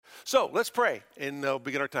So let's pray and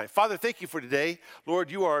begin our time. Father, thank you for today. Lord,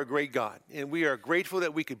 you are a great God, and we are grateful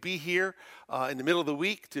that we could be here in the middle of the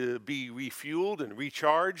week to be refueled and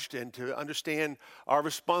recharged and to understand our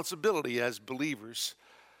responsibility as believers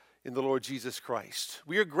in the Lord Jesus Christ.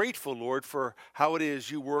 We are grateful, Lord, for how it is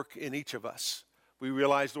you work in each of us. We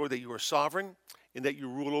realize, Lord, that you are sovereign and that you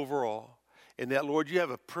rule over all, and that, Lord, you have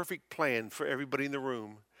a perfect plan for everybody in the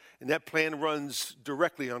room, and that plan runs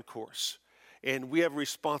directly on course. And we have a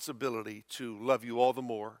responsibility to love you all the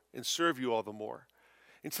more and serve you all the more.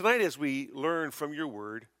 And tonight, as we learn from your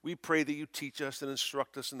word, we pray that you teach us and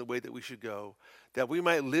instruct us in the way that we should go, that we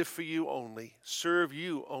might live for you only, serve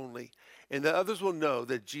you only, and that others will know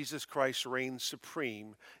that Jesus Christ reigns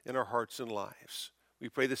supreme in our hearts and lives. We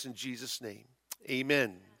pray this in Jesus' name.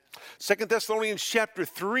 Amen. 2 Thessalonians chapter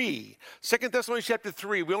 3. 2 Thessalonians chapter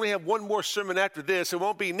 3. We only have one more sermon after this. It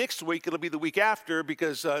won't be next week. It'll be the week after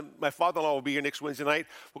because my father-in-law will be here next Wednesday night.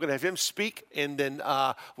 We're going to have him speak, and then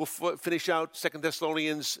we'll finish out 2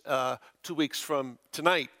 Thessalonians 2 weeks from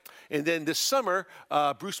tonight. And then this summer,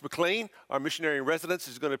 Bruce McLean, our missionary in residence,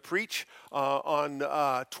 is going to preach on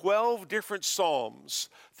 12 different Psalms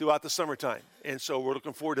throughout the summertime. And so we're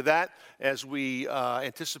looking forward to that as we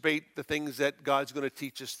anticipate the things that God's going to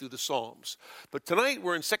teach us through the Psalms. But tonight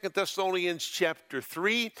we're in 2 Thessalonians chapter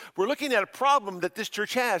 3. We're looking at a problem that this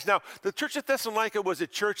church has. Now, the church at Thessalonica was a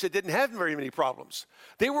church that didn't have very many problems.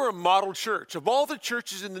 They were a model church. Of all the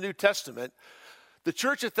churches in the New Testament, the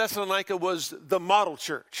church at Thessalonica was the model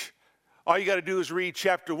church. All you got to do is read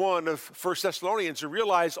chapter 1 of 1 Thessalonians and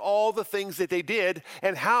realize all the things that they did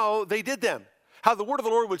and how they did them. How the word of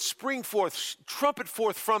the Lord would spring forth, trumpet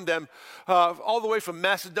forth from them, all the way from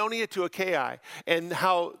Macedonia to Achaia, and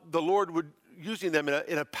how the Lord would using them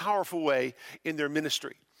in a powerful way in their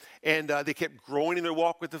ministry. And they kept growing in their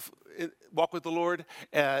walk with the Lord.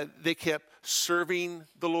 They kept serving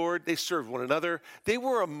the Lord. They served one another. They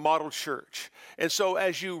were a model church. And so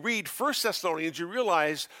as you read 1 Thessalonians, you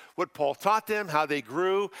realize what Paul taught them, how they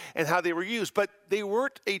grew, and how they were used. But they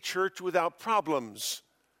weren't a church without problems.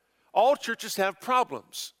 All churches have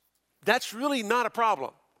problems. That's really not a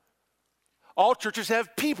problem. All churches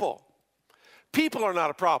have people. People are not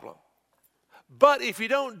a problem. But if you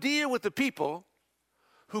don't deal with the people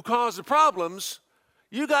who cause the problems,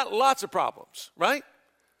 you got lots of problems, right?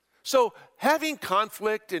 So having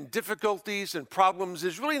conflict and difficulties and problems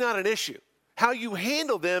is really not an issue. How you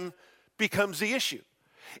handle them becomes the issue.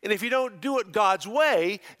 And if you don't do it God's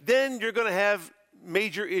way, then you're going to have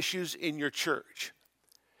major issues in your church.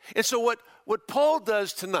 And so what Paul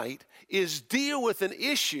does tonight is deal with an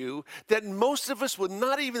issue that most of us would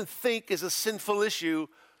not even think is a sinful issue,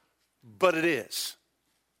 but it is.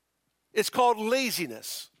 It's called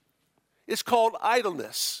laziness. It's called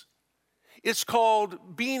idleness. It's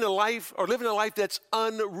called being a life or living a life that's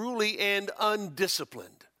unruly and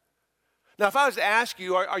undisciplined. Now, if I was to ask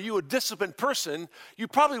you, are you a disciplined person, you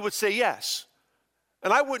probably would say yes.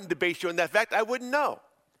 And I wouldn't debate you on that fact. I wouldn't know.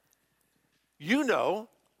 You know.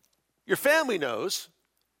 Your family knows.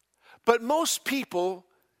 But most people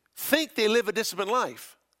think they live a disciplined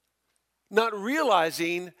life, not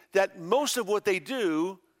realizing that most of what they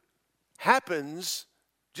do happens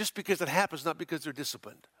just because it happens, not because they're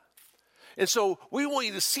disciplined. And so we want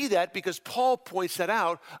you to see that because Paul points that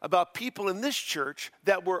out about people in this church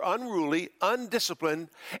that were unruly, undisciplined,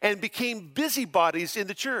 and became busybodies in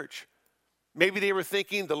the church. Maybe they were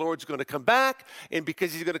thinking the Lord's going to come back, and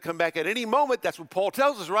because he's going to come back at any moment, that's what Paul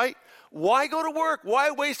tells us, right? Why go to work?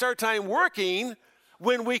 Why waste our time working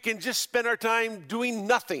when we can just spend our time doing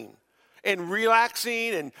nothing and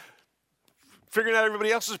relaxing and figuring out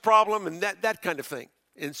everybody else's problem and that kind of thing?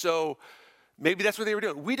 And so maybe that's what they were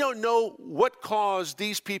doing. We don't know what caused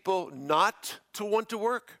these people not to want to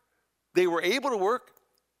work. They were able to work.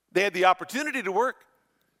 They had the opportunity to work.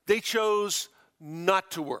 They chose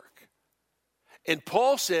not to work. And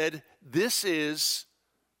Paul said, this is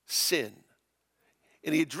sin.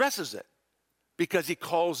 And he addresses it because he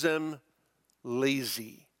calls them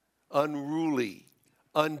lazy, unruly,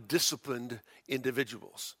 undisciplined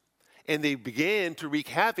individuals. And they began to wreak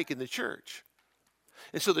havoc in the church.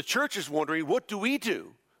 And so the church is wondering, what do we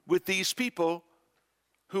do with these people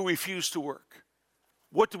who refuse to work?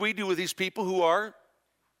 What do we do with these people who are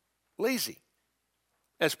lazy?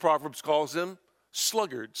 As Proverbs calls them,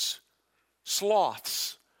 sluggards,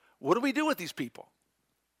 sloths. What do we do with these people?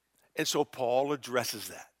 And so Paul addresses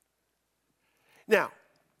that. Now,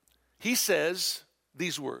 he says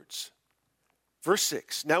these words. Verse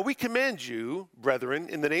 6, now we command you, brethren,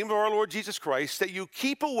 in the name of our Lord Jesus Christ, that you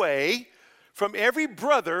keep away from every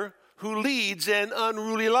brother who leads an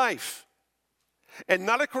unruly life, and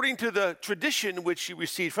not according to the tradition which you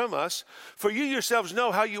received from us, for you yourselves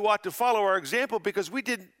know how you ought to follow our example, because we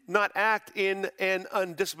did not act in an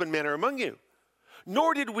undisciplined manner among you,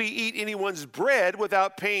 nor did we eat anyone's bread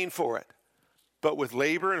without paying for it. But with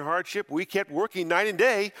labor and hardship, we kept working night and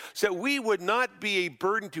day, so that we would not be a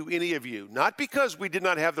burden to any of you, not because we did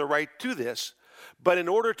not have the right to this, but in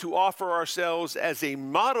order to offer ourselves as a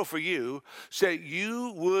model for you, so that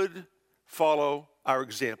you would follow our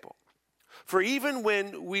example. For even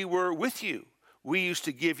when we were with you, we used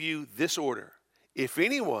to give you this order: if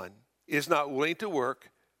anyone is not willing to work,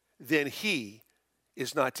 then he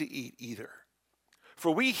is not to eat either.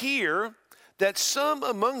 For we hear that some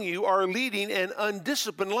among you are leading an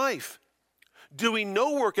undisciplined life, doing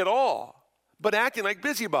no work at all, but acting like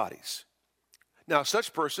busybodies. Now,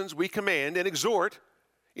 such persons we command and exhort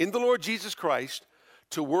in the Lord Jesus Christ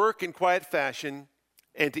to work in quiet fashion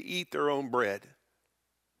and to eat their own bread.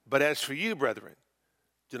 But as for you, brethren,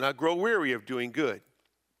 do not grow weary of doing good.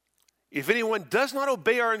 If anyone does not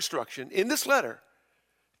obey our instruction in this letter,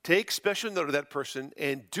 take special note of that person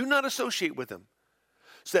and do not associate with him,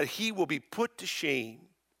 so that he will be put to shame.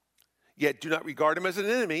 Yet do not regard him as an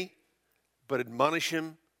enemy, but admonish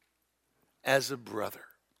him as a brother.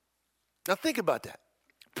 Now think about that.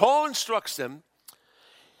 Paul instructs them,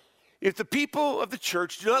 if the people of the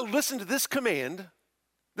church do not listen to this command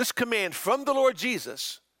from the Lord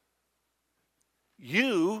Jesus,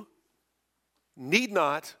 you need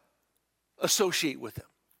not associate with them.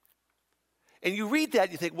 And you read that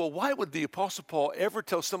and you think, well, why would the Apostle Paul ever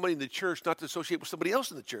tell somebody in the church not to associate with somebody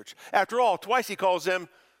else in the church? After all, twice he calls them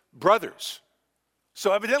brothers.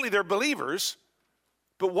 So evidently they're believers.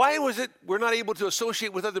 But why was it we're not able to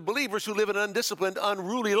associate with other believers who live an undisciplined,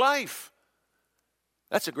 unruly life?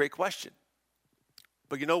 That's a great question.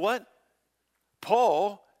 But you know what?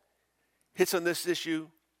 Paul hits on this issue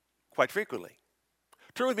quite frequently.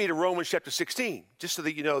 Turn with me to Romans chapter 16, just so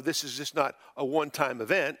that you know this is just not a one-time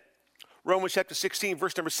event. Romans chapter 16,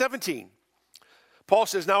 verse number 17. Paul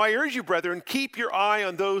says, now I urge you, brethren, keep your eye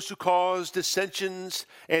on those who cause dissensions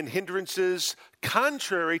and hindrances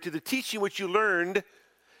contrary to the teaching which you learned,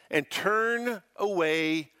 and turn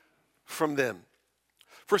away from them.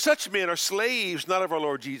 For such men are slaves not of our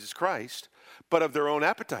Lord Jesus Christ, but of their own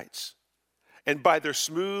appetites. And by their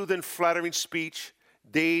smooth and flattering speech,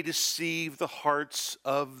 they deceive the hearts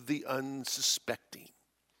of the unsuspecting.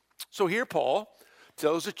 So here Paul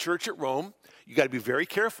tells the church at Rome, you got to be very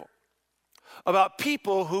careful about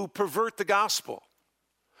people who pervert the gospel,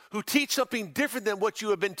 who teach something different than what you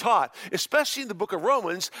have been taught, especially in the book of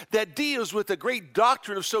Romans that deals with the great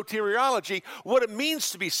doctrine of soteriology, what it means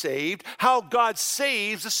to be saved, how God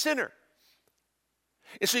saves a sinner.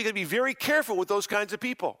 And so you got to be very careful with those kinds of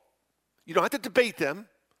people. You don't have to debate them,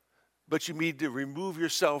 but you need to remove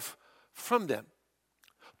yourself from them.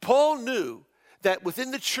 Paul knew that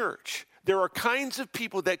within the church, there are kinds of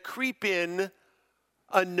people that creep in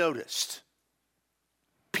unnoticed.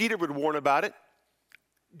 Peter would warn about it.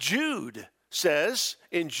 Jude says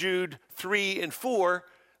in Jude 3 and 4,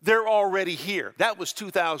 they're already here. That was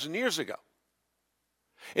 2,000 years ago.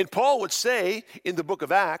 And Paul would say in the book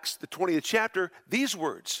of Acts, the 20th chapter, these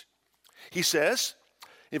words. He says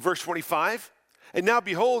in verse 25, and now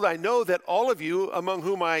behold, I know that all of you among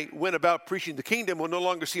whom I went about preaching the kingdom will no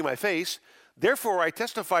longer see my face. Therefore I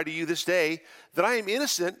testify to you this day that I am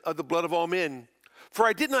innocent of the blood of all men. For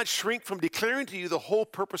I did not shrink from declaring to you the whole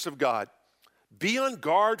purpose of God. Be on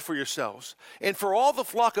guard for yourselves and for all the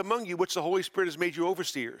flock among you which the Holy Spirit has made you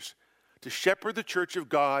overseers, to shepherd the church of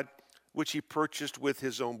God which he purchased with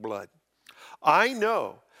his own blood. I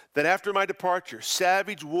know that after my departure,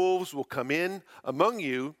 savage wolves will come in among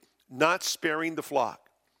you, not sparing the flock.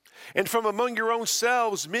 And from among your own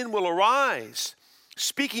selves men will arise,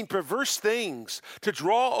 speaking perverse things, to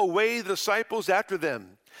draw away the disciples after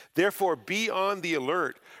them. Therefore be on the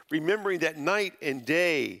alert, remembering that night and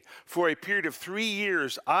day, for a period of 3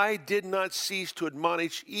 years, I did not cease to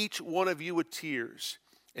admonish each one of you with tears.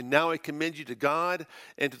 And now I commend you to God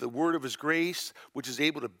and to the word of his grace, which is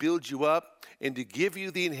able to build you up and to give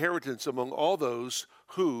you the inheritance among all those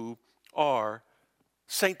who are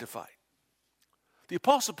sanctified. The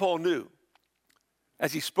Apostle Paul knew,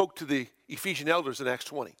 as he spoke to the Ephesian elders in Acts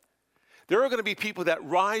 20, there are going to be people that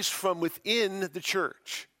rise from within the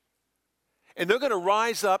church. And they're going to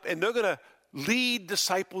rise up and they're going to lead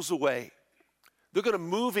disciples away. They're going to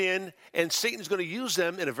move in, and Satan's going to use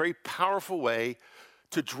them in a very powerful way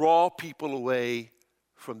to draw people away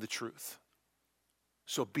from the truth.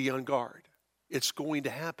 So be on guard. It's going to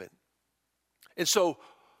happen. And so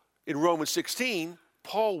in Romans 16,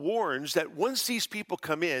 Paul warns that once these people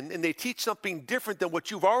come in and they teach something different than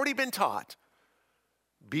what you've already been taught,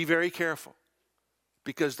 Be very careful,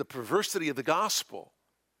 because the perversity of the gospel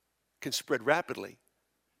can spread rapidly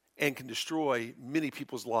and can destroy many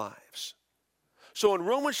people's lives. So in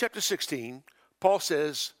Romans chapter 16, Paul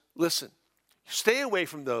says, listen, stay away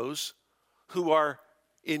from those who are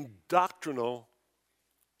in doctrinal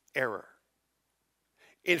error.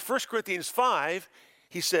 In 1 Corinthians 5,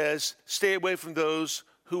 he says, stay away from those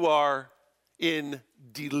who are in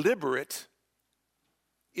deliberate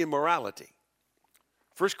immorality.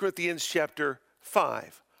 1 Corinthians chapter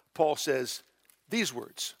 5, Paul says these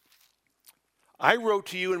words, I wrote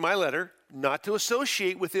to you in my letter not to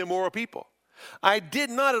associate with the immoral people. I did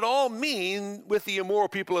not at all mean with the immoral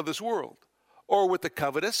people of this world, or with the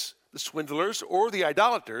covetous, the swindlers, or the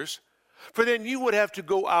idolaters, for then you would have to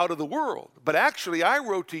go out of the world. But actually, I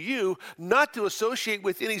wrote to you not to associate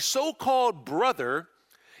with any so-called brother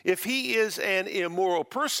if he is an immoral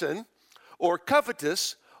person, or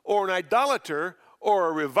covetous, or an idolater, or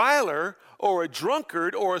a reviler, or a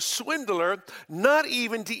drunkard, or a swindler, not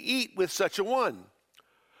even to eat with such a one.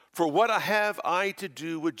 For what have I to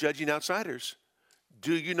do with judging outsiders?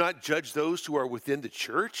 Do you not judge those who are within the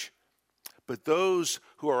church? But those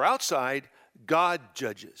who are outside, God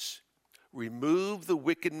judges. Remove the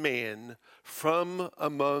wicked man from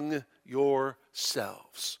among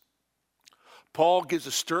yourselves. Paul gives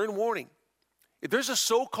a stern warning. If there's a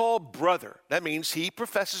so-called brother, that means he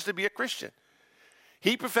professes to be a Christian.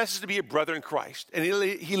 He professes to be a brother in Christ, and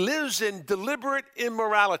he lives in deliberate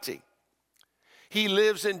immorality. He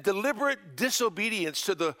lives in deliberate disobedience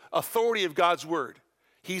to the authority of God's word.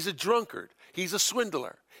 He's a drunkard. He's a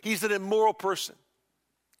swindler. He's an immoral person.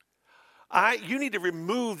 You need to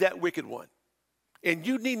remove that wicked one, and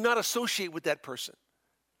you need not associate with that person.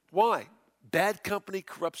 Why? Bad company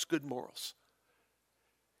corrupts good morals.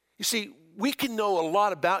 You see, we can know a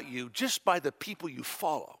lot about you just by the people you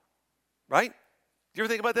follow, right? You ever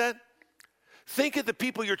think about that? Think of the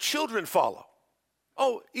people your children follow.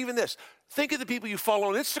 Oh, even this. Think of the people you follow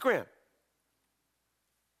on Instagram.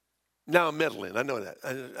 Now I'm meddling. I know that.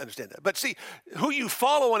 I understand that. But see, who you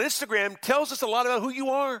follow on Instagram tells us a lot about who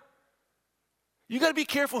you are. You got to be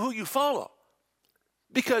careful who you follow,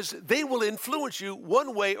 because they will influence you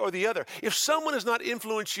one way or the other. If someone is not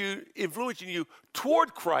influencing you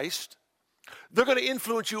toward Christ, they're going to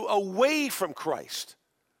influence you away from Christ.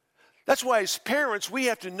 That's why as parents, we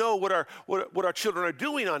have to know what our children are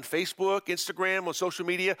doing on Facebook, Instagram, on social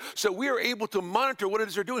media, so we are able to monitor what it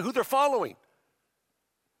is they're doing, who they're following.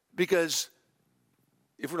 Because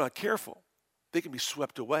if we're not careful, they can be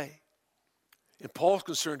swept away. And Paul's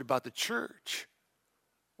concerned about the church.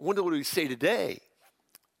 I wonder what he'd say today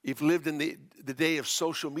if lived in the day of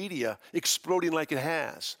social media exploding like it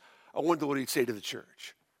has. I wonder what he'd say to the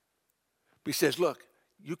church. But he says, look,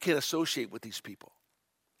 you can't associate with these people.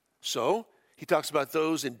 So he talks about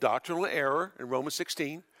those in doctrinal error in Romans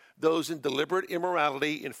 16, those in deliberate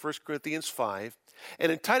immorality in 1 Corinthians 5,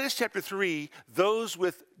 and in Titus chapter 3, those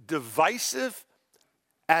with divisive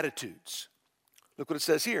attitudes. Look what it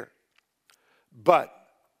says here. But,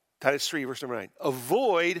 Titus 3, verse number 9,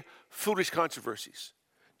 avoid foolish controversies,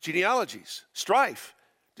 genealogies, strife,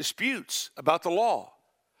 disputes about the law,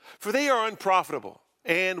 for they are unprofitable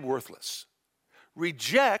and worthless.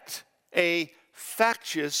 Reject a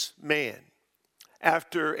factious man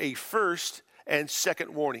after a first and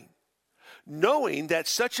second warning, knowing that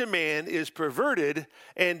such a man is perverted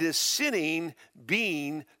and is sinning,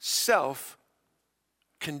 being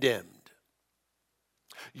self-condemned.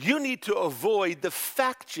 You need to avoid the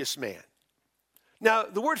factious man. Now,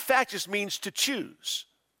 the word factious means to choose.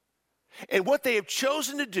 And what they have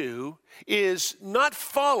chosen to do is not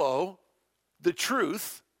follow the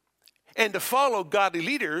truth and to follow godly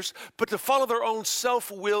leaders, but to follow their own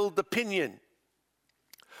self-willed opinion.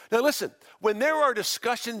 Now listen, when there are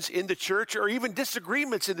discussions in the church or even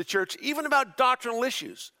disagreements in the church, even about doctrinal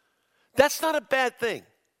issues, that's not a bad thing.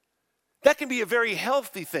 That can be a very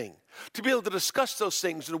healthy thing, to be able to discuss those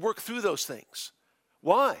things and work through those things.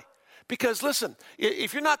 Why? Because listen,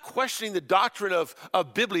 if you're not questioning the doctrine of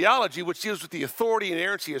bibliology, which deals with the authority and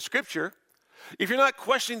inerrancy of Scripture, if you're not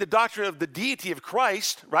questioning the doctrine of the deity of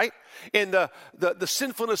Christ, right, and the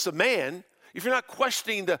sinfulness of man, if you're not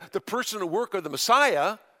questioning the person and work of the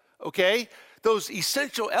Messiah, okay, those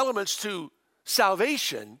essential elements to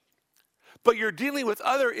salvation, but you're dealing with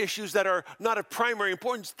other issues that are not of primary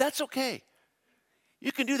importance, that's okay.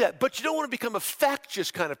 You can do that, but you don't want to become a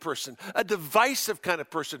factious kind of person, a divisive kind of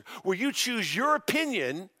person, where you choose your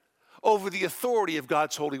opinion over the authority of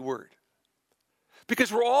God's holy word.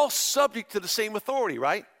 Because we're all subject to the same authority,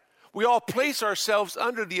 right? We all place ourselves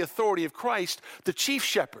under the authority of Christ, the chief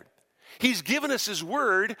shepherd. He's given us his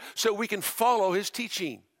word so we can follow his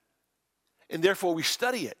teaching. And therefore we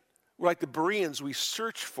study it. We're like the Bereans, we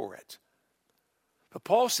search for it. But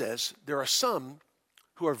Paul says there are some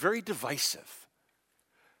who are very divisive.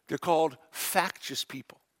 They're called factious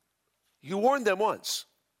people. You warned them once.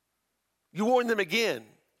 You warned them again.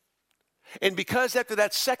 And because after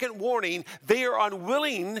that second warning, they are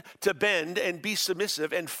unwilling to bend and be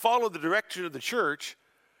submissive and follow the direction of the church,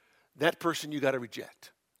 that person you got to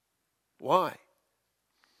reject. Why?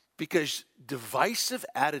 Because divisive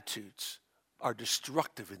attitudes are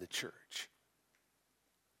destructive in the church.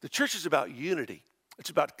 The church is about unity.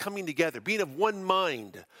 It's about coming together, being of one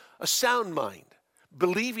mind, a sound mind,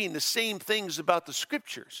 believing the same things about the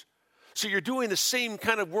scriptures. So you're doing the same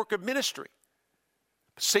kind of work of ministry.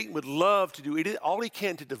 Satan would love to do all he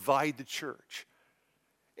can to divide the church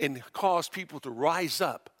and cause people to rise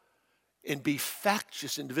up and be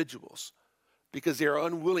factious individuals because they are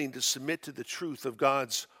unwilling to submit to the truth of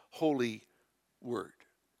God's holy word.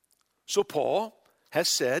 So Paul has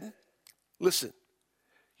said, listen,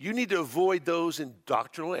 you need to avoid those in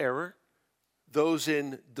doctrinal error, those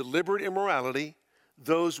in deliberate immorality,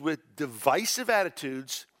 those with divisive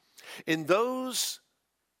attitudes, and those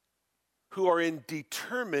who are in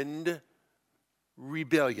determined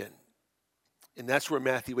rebellion. And that's where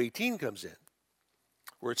Matthew 18 comes in,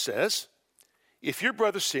 where it says, if your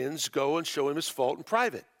brother sins, go and show him his fault in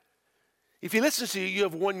private. If he listens to you, you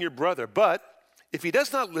have won your brother. But if he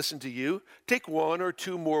does not listen to you, take one or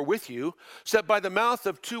two more with you, so that by the mouth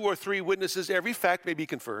of 2 or 3 witnesses every fact may be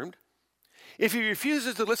confirmed. If he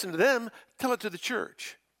refuses to listen to them, tell it to the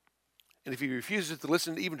church. And if he refuses to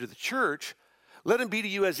listen even to the church, let him be to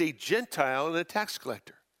you as a Gentile and a tax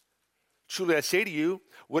collector. Truly I say to you,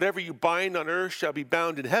 whatever you bind on earth shall be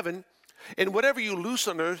bound in heaven, and whatever you loose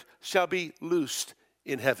on earth shall be loosed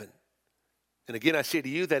in heaven. And again I say to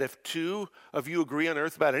you that if 2 of you agree on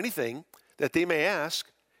earth about anything that they may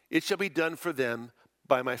ask, it shall be done for them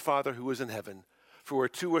by my Father who is in heaven. For where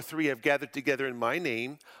 2 or 3 have gathered together in my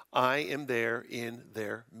name, I am there in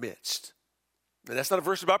their midst. And that's not a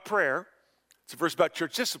verse about prayer. It's a verse about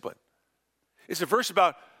church discipline. It's a verse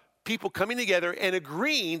about people coming together and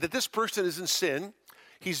agreeing that this person is in sin.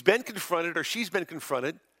 He's been confronted or she's been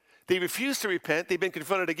confronted. They refuse to repent. They've been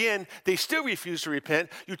confronted again. They still refuse to repent.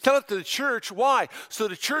 You tell it to the church. Why? So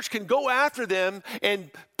the church can go after them and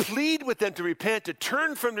plead with them to repent, to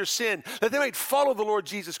turn from their sin, that they might follow the Lord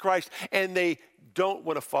Jesus Christ. And they don't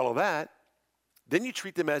want to follow that. Then you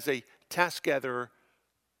treat them as a tax gatherer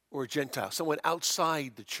or a Gentile, someone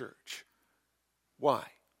outside the church. Why?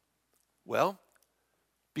 Well,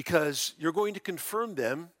 because you're going to confirm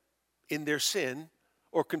them in their sin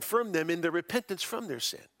or confirm them in their repentance from their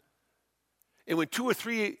sin. And when 2 or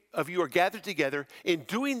 3 of you are gathered together in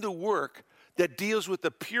doing the work that deals with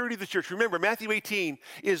the purity of the church. Remember, Matthew 18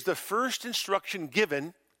 is the first instruction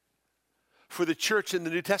given for the church in the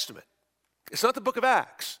New Testament. It's not the book of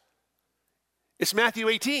Acts. It's Matthew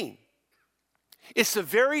 18. It's the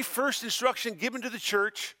very first instruction given to the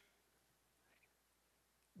church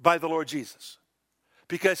by the Lord Jesus.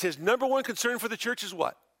 Because his number one concern for the church is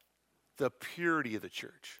what? The purity of the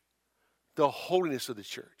church. The holiness of the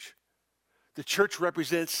church. The church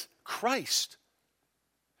represents Christ.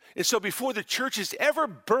 And so before the church is ever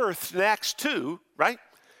birthed in Acts 2, right?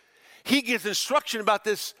 He gives instruction about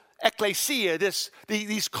this ecclesia,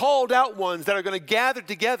 these called out ones that are going to gather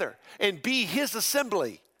together and be his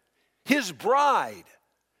assembly, his bride,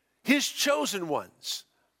 his chosen ones.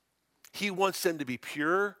 He wants them to be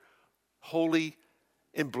pure, holy,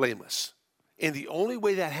 and blameless. And the only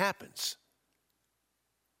way that happens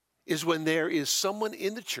is when there is someone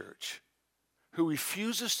in the church who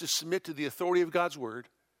refuses to submit to the authority of God's word,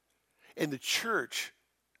 and the church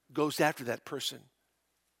goes after that person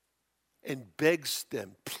and begs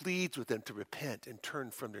them, pleads with them to repent and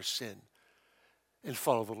turn from their sin and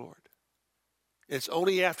follow the Lord. It's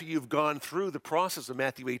only after you've gone through the process of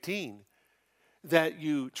Matthew 18 that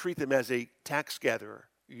you treat them as a tax gatherer.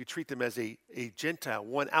 You treat them as a Gentile,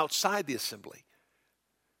 one outside the assembly.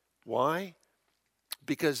 Why?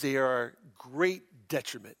 Because they are a great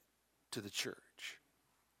detriment to the church.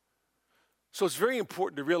 So it's very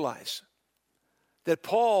important to realize that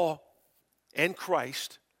Paul and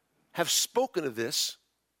Christ have spoken of this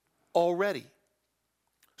already.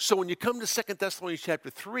 So when you come to 2 Thessalonians chapter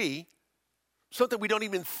 3, something we don't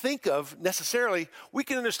even think of necessarily, we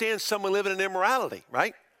can understand someone living in immorality,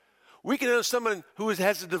 right? We can understand someone who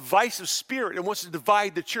has a divisive spirit and wants to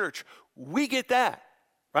divide the church. We get that,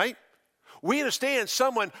 right? We understand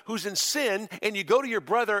someone who's in sin and you go to your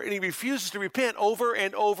brother and he refuses to repent over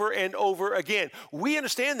and over and over again. We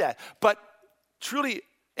understand that. But truly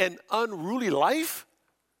and unruly life?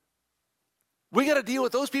 We got to deal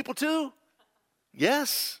with those people too?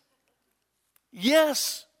 Yes.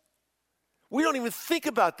 Yes. We don't even think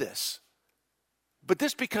about this. But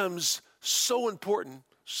this becomes so important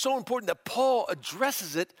that Paul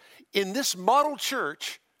addresses it in this model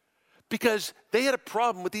church because they had a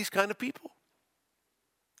problem with these kind of people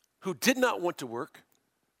who did not want to work,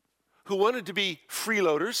 who wanted to be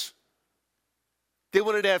freeloaders. They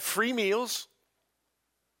wanted to have free meals.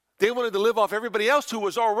 They wanted to live off everybody else who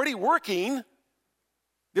was already working.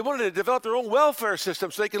 They wanted to develop their own welfare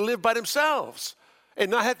system so they could live by themselves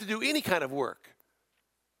and not have to do any kind of work.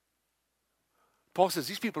 Paul says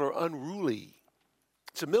these people are unruly.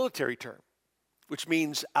 It's a military term, which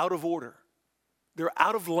means out of order. They're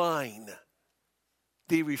out of line.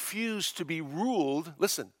 They refuse to be ruled,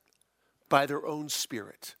 listen, by their own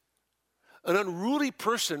spirit. An unruly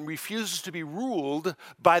person refuses to be ruled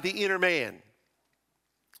by the inner man.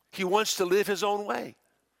 He wants to live his own way.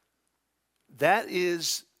 That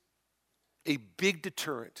is a big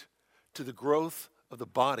deterrent to the growth of the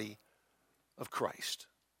body of Christ.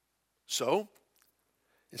 So,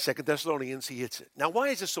 in 2 Thessalonians, he hits it. Now, why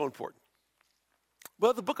is this so important?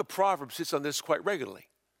 Well, the book of Proverbs hits on this quite regularly.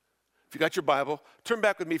 If you got your Bible, turn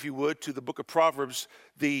back with me, if you would, to the book of Proverbs,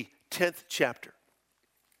 the 10th chapter.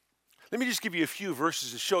 Let me just give you a few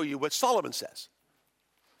verses to show you what Solomon says.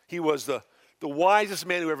 He was the wisest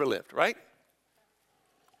man who ever lived, right?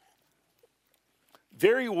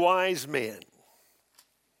 Very wise man.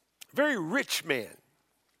 Very rich man.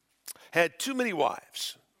 Had too many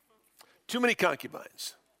wives. Too many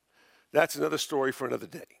concubines. That's another story for another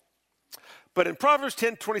day. But in Proverbs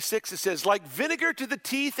 10:26, it says, like vinegar to the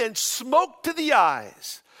teeth and smoke to the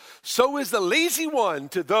eyes, so is the lazy one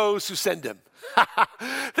to those who send him.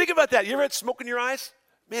 Think about that. You ever had smoke in your eyes?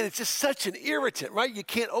 Man, it's just such an irritant, right? You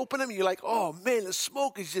can't open them. And you're like, oh, man, the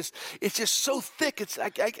smoke is it's just so thick. I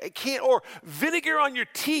can't. Or vinegar on your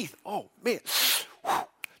teeth. Oh, man,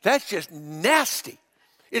 that's just nasty.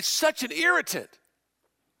 It's such an irritant.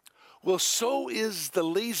 Well, so is the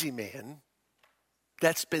lazy man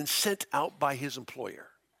that's been sent out by his employer.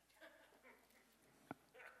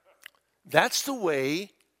 That's the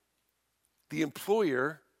way the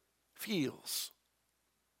employer feels.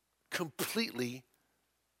 Completely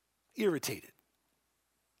irritated.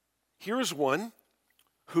 Here's one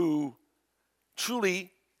who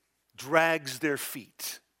truly drags their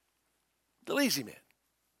feet. The lazy man.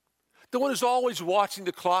 The one who's always watching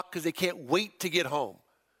the clock because they can't wait to get home.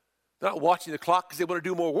 They're not watching the clock because they want to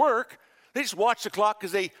do more work. They just watch the clock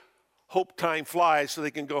because they hope time flies so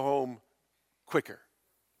they can go home quicker.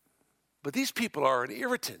 But these people are an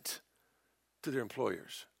irritant to their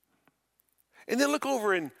employers. And then look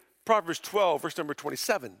over in Proverbs 12, verse number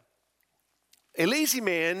 27. A lazy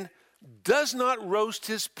man does not roast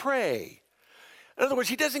his prey. In other words,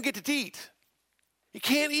 he doesn't get to eat. He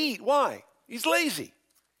can't eat. Why? He's lazy.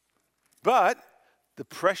 But the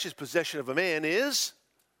precious possession of a man is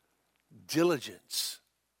diligence.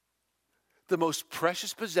 The most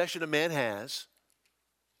precious possession a man has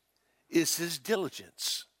is his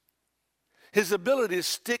diligence. His ability to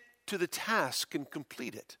stick to the task and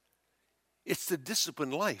complete it. It's the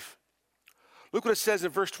disciplined life. Look what it says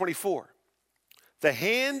in verse 24. The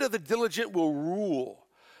hand of the diligent will rule,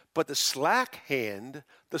 but the slack hand,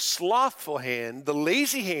 the slothful hand, the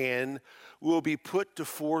lazy hand will be put to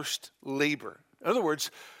forced labor. In other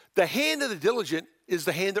words, the hand of the diligent is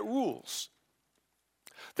the hand that rules.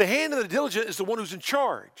 The hand of the diligent is the one who's in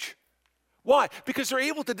charge. Why? Because they're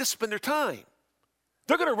able to discipline their time.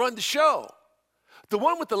 They're going to run the show. The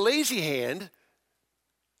one with the lazy hand,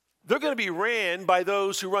 they're going to be ran by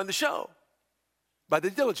those who run the show, by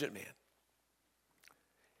the diligent man.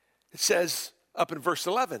 It says up in verse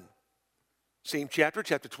 11, same chapter,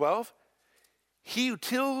 chapter 12, he who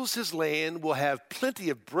tills his land will have plenty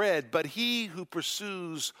of bread, but he who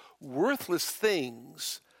pursues worthless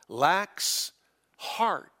things lacks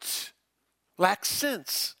heart, lacks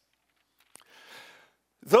sense.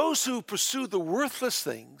 Those who pursue the worthless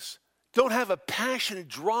things don't have a passionate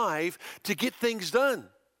drive to get things done.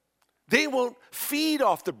 They won't feed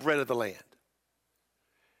off the bread of the land.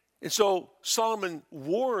 And so Solomon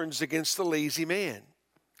warns against the lazy man.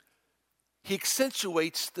 He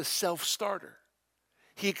accentuates the self-starter.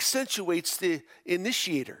 He accentuates the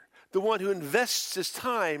initiator, the one who invests his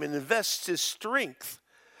time and invests his strength,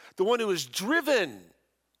 the one who is driven,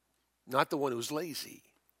 not the one who is lazy.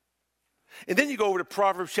 And then you go over to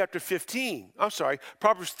Proverbs 13,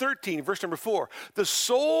 verse number 4. The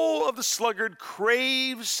soul of the sluggard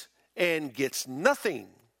craves and gets nothing,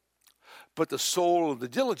 but the soul of the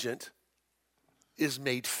diligent is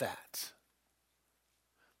made fat.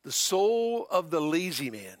 The soul of the lazy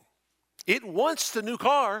man. It wants the new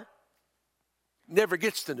car, never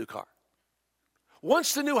gets the new car.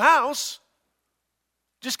 Wants the new house,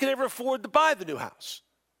 just can never afford to buy the new house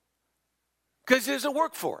because he doesn't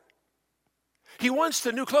work for it. He wants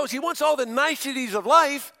the new clothes. He wants all the niceties of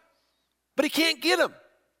life, but he can't get them.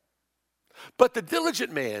 But the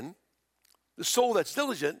diligent man, the soul that's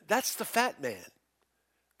diligent, that's the fat man.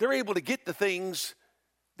 They're able to get the things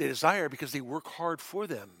they desire because they work hard for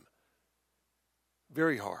them.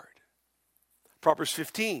 Very hard. Proverbs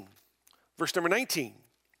 15, verse number 19.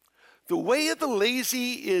 The way of the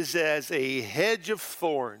lazy is as a hedge of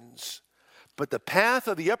thorns, but the path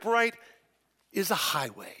of the upright is a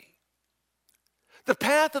highway. The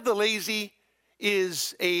path of the lazy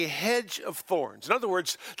is a hedge of thorns. In other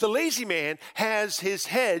words, the lazy man has his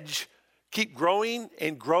hedge keep growing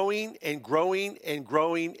and growing and growing and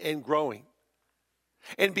growing and growing.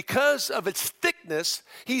 And because of its thickness,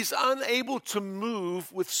 he's unable to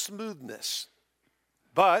move with smoothness.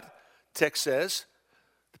 But, text says,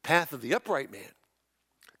 the path of the upright man,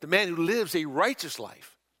 the man who lives a righteous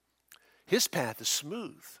life, his path is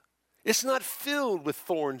smooth. It's not filled with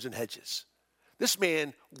thorns and hedges. This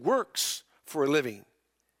man works for a living.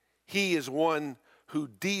 He is one who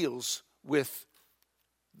deals with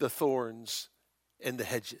the thorns and the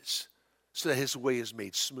hedges so that his way is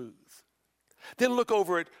made smooth. Then look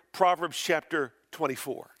over at Proverbs chapter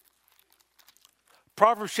 24.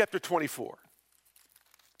 Proverbs chapter 24.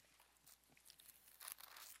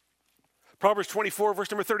 Proverbs 24, verse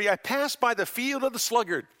number 30. I passed by the field of the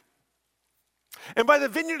sluggard and by the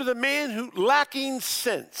vineyard of the man who lacking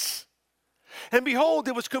sense. And behold,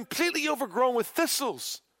 it was completely overgrown with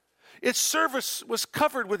thistles. Its surface was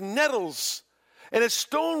covered with nettles, and its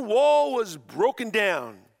stone wall was broken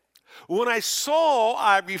down. When I saw,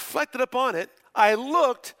 I reflected upon it. I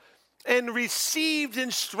looked and received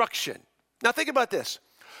instruction. Now think about this.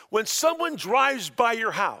 When someone drives by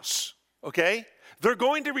your house, okay, they're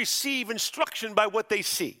going to receive instruction by what they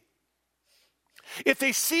see. If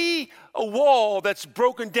they see a wall that's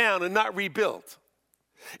broken down and not rebuilt,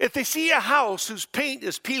 if they see a house whose paint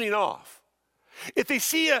is peeling off, if they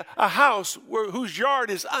see a house whose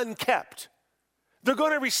yard is unkept, they're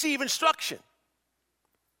going to receive instruction.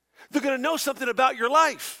 They're going to know something about your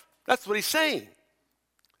life. That's what he's saying.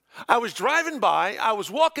 I was driving by, I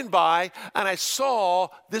was walking by, and I saw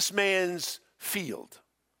this man's field.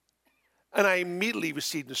 And I immediately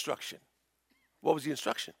received instruction. What was the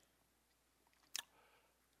instruction?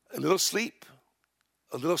 A little sleep,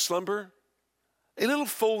 a little slumber, a little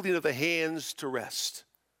folding of the hands to rest.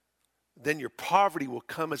 Then your poverty will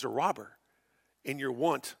come as a robber, and your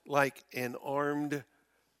want like an armed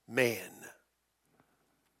man.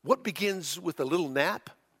 What begins with a little nap,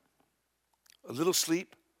 a little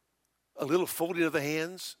sleep, a little folding of the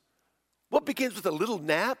hands? What begins with a little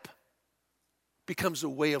nap becomes a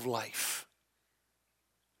way of life.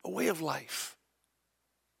 A way of life.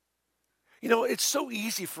 You know, it's so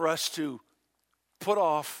easy for us to put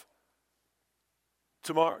off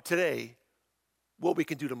today what we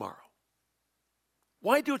can do tomorrow.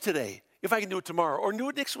 Why do it today if I can do it tomorrow or do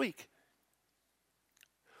it next week?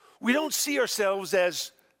 We don't see ourselves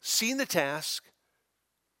as seeing the task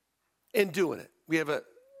and doing it. We have a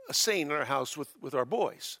saying in our house with our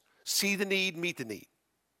boys. See the need, meet the need.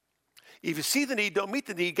 If you see the need, don't meet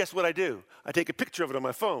the need, guess what I do? I take a picture of it on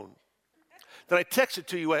my phone. Then I text it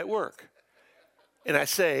to you at work. And I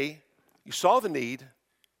say, you saw the need,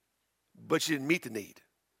 but you didn't meet the need.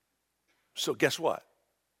 So guess what?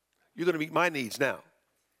 You're going to meet my needs now.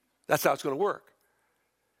 That's how it's going to work.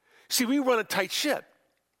 See, we run a tight ship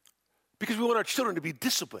because we want our children to be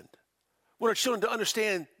disciplined. We want our children to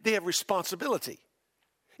understand they have responsibility.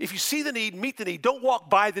 If you see the need, meet the need. Don't walk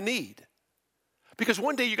by the need. Because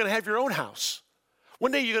one day you're going to have your own house.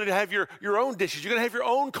 One day you're going to have your own dishes. You're going to have your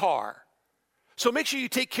own car. So make sure you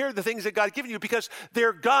take care of the things that God's given you because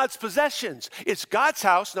they're God's possessions. It's God's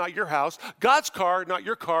house, not your house. God's car, not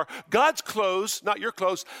your car. God's clothes, not your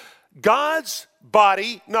clothes. God's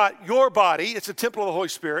body, not your body. It's a temple of the Holy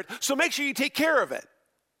Spirit. So make sure you take care of it.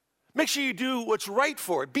 Make sure you do what's right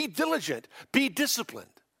for it. Be diligent. Be disciplined.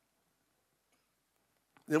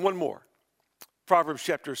 Then one more. Proverbs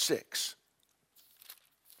chapter 6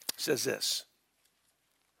 says this.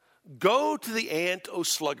 Go to the ant, O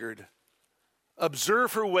sluggard.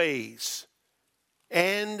 Observe her ways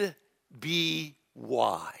and be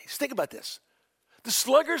wise. Think about this. The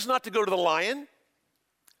sluggard's not to go to the lion.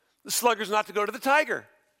 The sluggard's not to go to the tiger.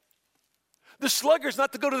 The sluggard's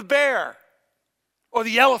not to go to the bear or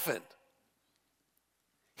the elephant.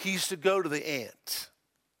 He's to go to the ant.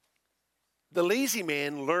 The lazy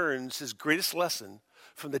man learns his greatest lesson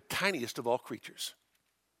from the tiniest of all creatures.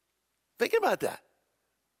 Think about that.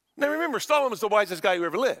 Now remember, Solomon's the wisest guy who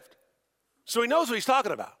ever lived. So he knows what he's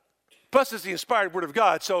talking about. Plus, it's the inspired word of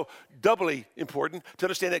God, so doubly important to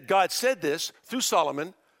understand that God said this through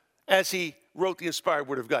Solomon as he wrote the inspired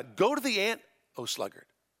word of God. Go to the ant, O sluggard.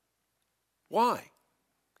 Why?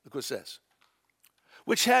 Look what it says.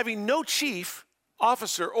 Which having no chief,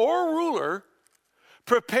 officer, or ruler,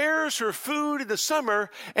 prepares her food in the summer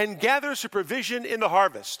and gathers her provision in the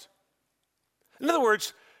harvest. In other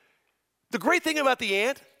words, the great thing about the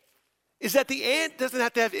ant is that the ant doesn't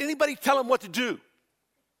have to have anybody tell him what to do.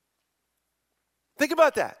 Think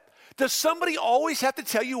about that. Does somebody always have to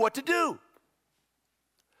tell you what to do?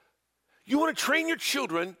 You want to train your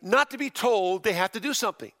children not to be told they have to do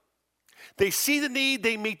something. They see the need,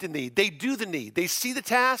 they meet the need. They do the need. They see the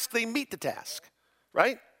task, they meet the task,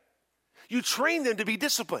 right? You train them to be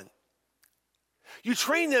disciplined. You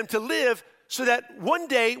train them to live so that one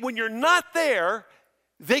day when you're not there,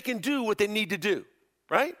 they can do what they need to do,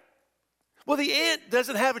 right? Well, the ant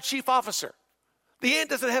doesn't have a chief officer. The ant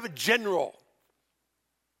doesn't have a general.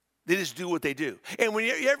 They just do what they do. And when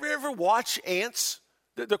you ever watch ants,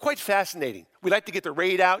 they're quite fascinating. We like to get the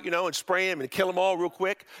raid out, and spray them and kill them all real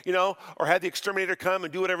quick, or have the exterminator come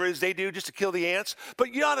and do whatever it is they do just to kill the ants.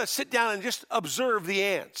 But you ought to sit down and just observe the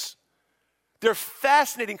ants. They're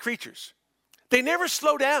fascinating creatures. They never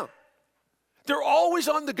slow down. They're always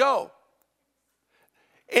on the go.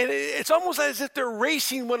 And it's almost as if they're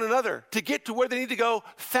racing one another to get to where they need to go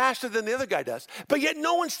faster than the other guy does. But yet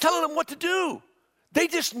no one's telling them what to do. They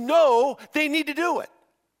just know they need to do it.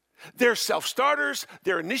 They're self-starters.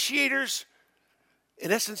 They're initiators.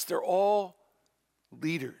 In essence, they're all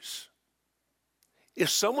leaders. If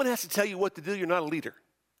someone has to tell you what to do, you're not a leader.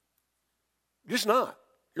 You're just not.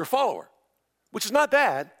 You're a follower, which is not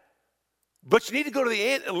bad. But you need to go to the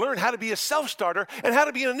ant and learn how to be a self-starter and how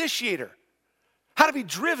to be an initiator, how to be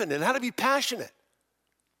driven and how to be passionate.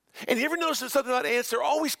 And you ever notice something about ants? They're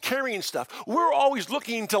always carrying stuff. We're always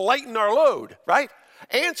looking to lighten our load, right?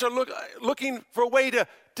 Ants are looking for a way to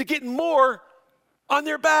get more on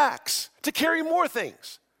their backs, to carry more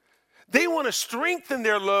things. They want to strengthen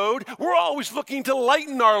their load. We're always looking to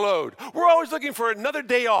lighten our load. We're always looking for another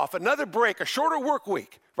day off, another break, a shorter work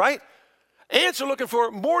week, right? Ants are looking for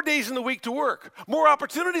more days in the week to work, more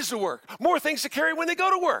opportunities to work, more things to carry when they go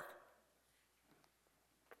to work.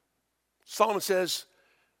 Solomon says,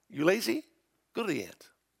 you lazy? Go to the ant.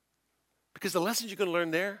 Because the lessons you're going to learn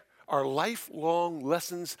there are lifelong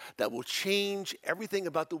lessons that will change everything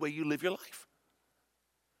about the way you live your life.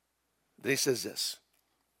 Then he says this,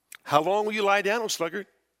 how long will you lie down, O sluggard?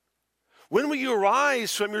 When will you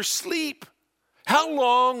arise from your sleep? How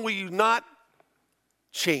long will you not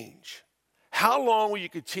change? How long will you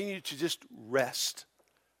continue to just rest?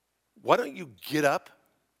 Why don't you get up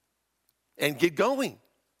and get going?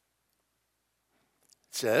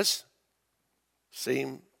 It says,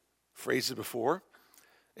 same phrases before,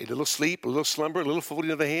 a little sleep, a little slumber, a little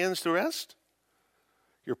folding of the hands to rest.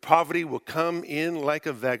 Your poverty will come in like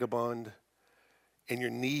a vagabond, and your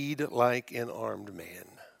need like an armed man.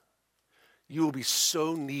 You will be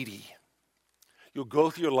so needy. You'll go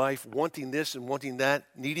through your life wanting this and wanting that,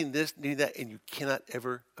 needing this, needing that, and you cannot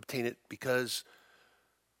ever obtain it because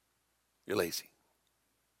you're lazy.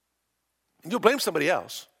 And you'll blame somebody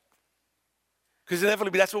else. Because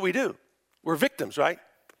inevitably that's what we do. We're victims, right?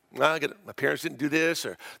 My parents didn't do this,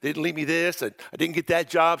 or they didn't leave me this, I didn't get that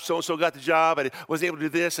job, so-and-so got the job, I wasn't able to do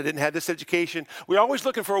this, I didn't have this education. We're always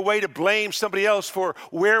looking for a way to blame somebody else for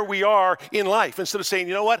where we are in life, instead of saying,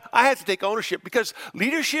 you know what, I have to take ownership, because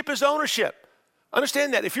leadership is ownership.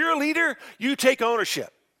 Understand that. If you're a leader, you take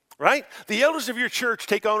ownership, right? The elders of your church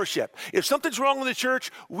take ownership. If something's wrong with the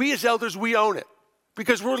church, we as elders, we own it,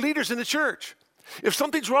 because we're leaders in the church. If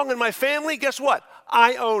something's wrong in my family, guess what?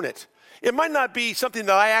 I own it. It might not be something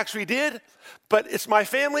that I actually did, but it's my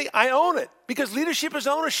family. I own it because leadership is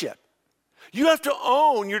ownership. You have to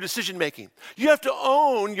own your decision making. You have to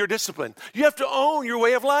own your discipline. You have to own your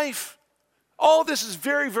way of life. All this is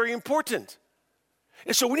very, very important.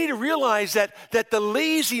 And so we need to realize that the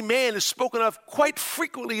lazy man is spoken of quite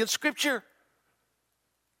frequently in Scripture.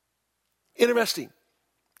 Interesting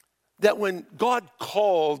that when God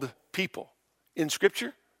called people in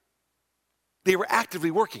Scripture, they were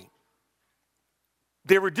actively working.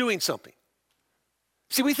 They were doing something.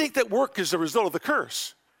 See, we think that work is the result of the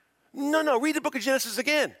curse. No, read the book of Genesis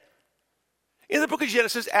again. In the book of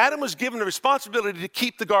Genesis, Adam was given the responsibility to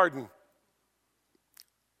keep the garden.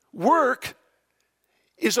 Work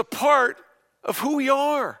is a part of who we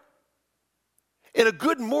are. And a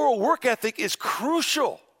good moral work ethic is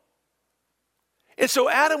crucial. And so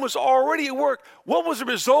Adam was already at work. What was the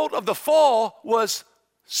result of the fall was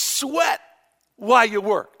sweat while you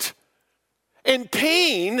worked and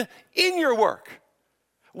pain in your work.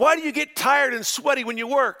 Why do you get tired and sweaty when you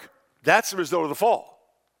work? That's the result of the fall.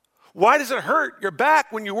 Why does it hurt your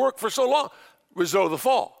back when you work for so long? Result of the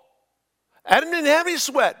fall. Adam didn't have any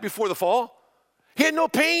sweat before the fall. He had no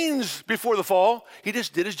pains before the fall. He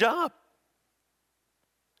just did his job.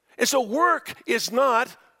 And so work is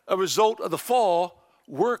not a result of the fall.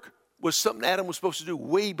 Work was something Adam was supposed to do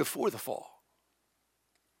way before the fall.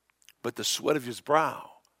 But the sweat of his brow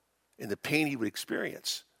and the pain he would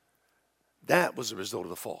experience, that was the result of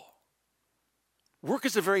the fall. Work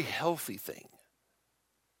is a very healthy thing.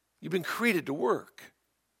 You've been created to work.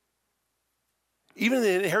 Even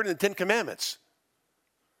in inheriting the Ten Commandments,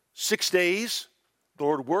 6 days the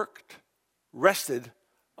Lord worked, rested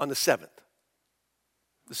on the seventh.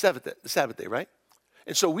 The Sabbath day, right?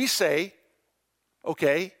 And so we say,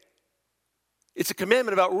 okay, it's a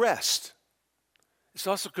commandment about rest. It's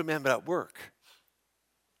also a commandment about work.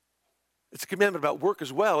 It's a commandment about work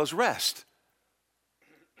as well as rest.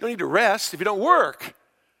 You don't need to rest if you don't work.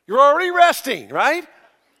 You're already resting, right?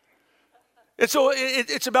 And so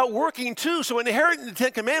it's about working too. So inheriting the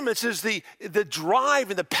Ten Commandments is the drive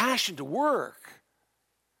and the passion to work.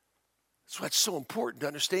 That's why it's so important to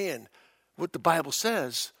understand what the Bible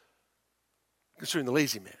says concerning the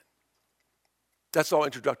lazy man. That's all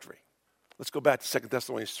introductory. Let's go back to 2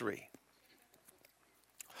 Thessalonians 3.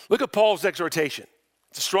 Look at Paul's exhortation.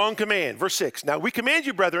 It's a strong command. Verse 6. Now we command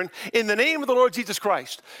you, brethren, in the name of the Lord Jesus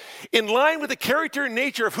Christ, in line with the character and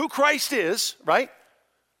nature of who Christ is, right?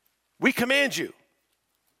 We command you,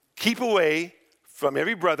 keep away from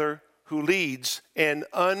every brother who leads an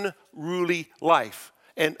unruly life.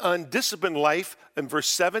 An undisciplined life in verse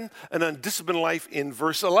 7, an undisciplined life in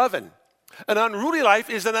verse 11. An unruly life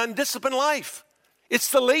is an undisciplined life.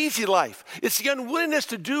 It's the lazy life. It's the unwillingness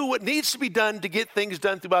to do what needs to be done to get things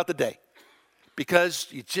done throughout the day because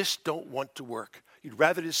you just don't want to work. You'd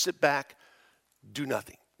rather just sit back, do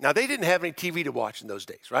nothing. Now, they didn't have any TV to watch in those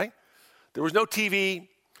days, right? There was no TV.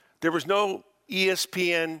 There was no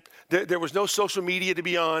ESPN. There was no social media to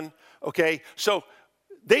be on, okay? So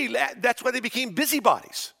that's why they became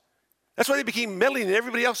busybodies. That's why they became meddling in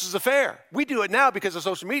everybody else's affair. We do it now because of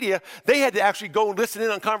social media. They had to actually go and listen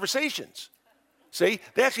in on conversations. See?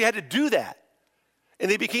 They actually had to do that.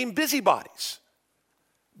 And they became busybodies.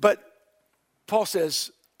 But Paul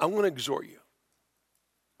says, I'm going to exhort you.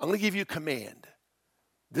 I'm going to give you a command.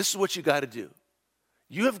 This is what you got to do.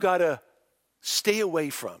 You have got to stay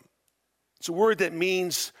away from. It's a word that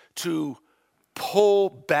means to pull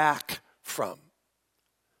back from,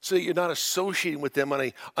 so that you're not associating with them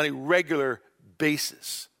on a regular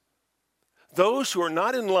basis. Those who are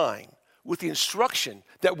not in line with the instruction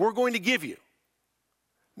that we're going to give you,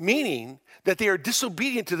 meaning that they are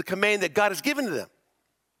disobedient to the command that God has given to them.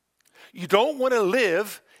 You don't want to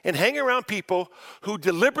live and hang around people who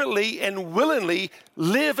deliberately and willingly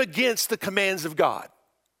live against the commands of God,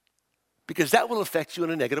 because that will affect you in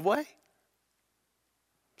a negative way.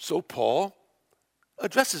 So Paul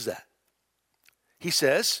addresses that. He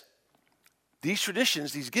says, these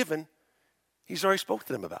traditions he's given, he's already spoke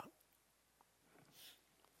to them about.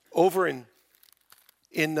 Over in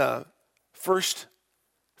 1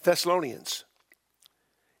 Thessalonians,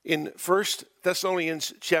 in 1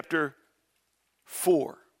 Thessalonians chapter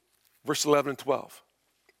 4, verse 11 and 12,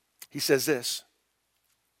 he says this,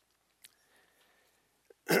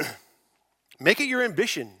 make it your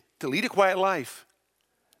ambition to lead a quiet life,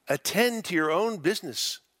 attend to your own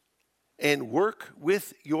business, and work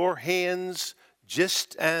with your hands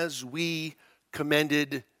just as we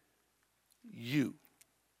commended you.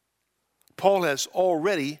 Paul has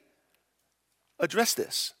already addressed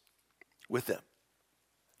this with them.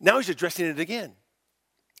 Now he's addressing it again.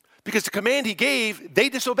 Because the command he gave, they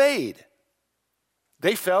disobeyed.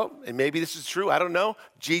 They felt, and maybe this is true, I don't know,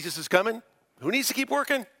 Jesus is coming. Who needs to keep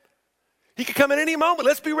working? He could come at any moment.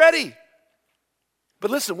 Let's be ready.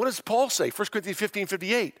 But listen, what does Paul say? 1 Corinthians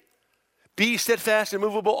 15:58. Be steadfast and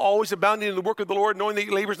immovable, always abounding in the work of the Lord, knowing that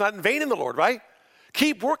your labor is not in vain in the Lord, right?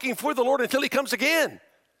 Keep working for the Lord until he comes again.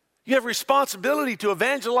 You have a responsibility to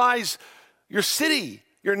evangelize your city,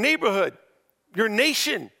 your neighborhood, your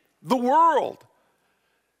nation, the world.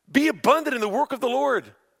 Be abundant in the work of the Lord.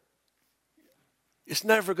 It's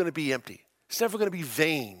never going to be empty. It's never going to be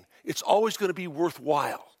vain. It's always going to be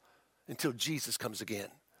worthwhile until Jesus comes again.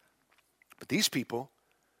 But these people,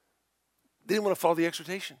 they didn't want to follow the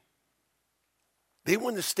exhortation. They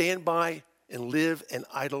wanted to stand by and live an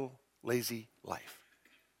idle, lazy life.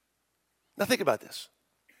 Now think about this.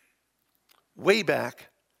 Way back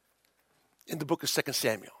in the book of 2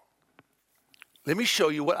 Samuel. Let me show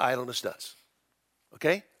you what idleness does,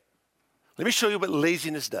 okay? Let me show you what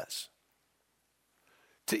laziness does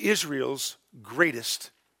to Israel's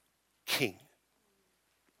greatest king.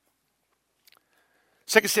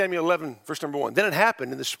 2 Samuel 11, verse number 1. Then it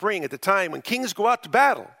happened in the spring at the time when kings go out to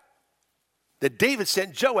battle that David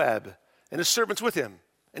sent Joab and his servants with him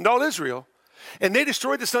and all Israel, and they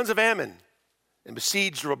destroyed the sons of Ammon and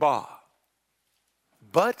besieged Rabbah.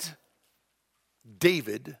 But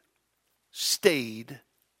David stayed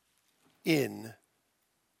in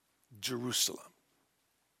Jerusalem.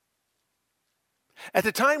 At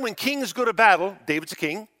the time when kings go to battle, David's a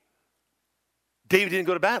king, David didn't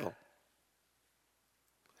go to battle.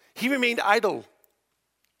 He remained idle.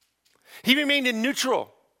 He remained in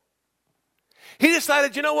neutral. He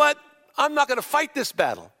decided, you know what? I'm not going to fight this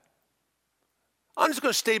battle. I'm just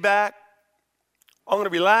going to stay back. I'm going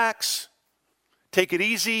to relax, take it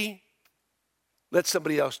easy, let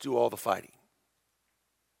somebody else do all the fighting.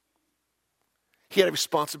 He had a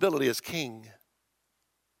responsibility as king.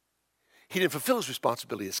 He didn't fulfill his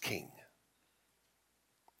responsibility as king.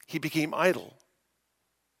 He became idle.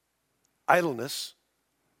 Idleness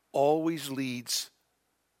always leads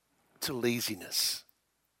to laziness.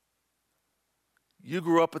 You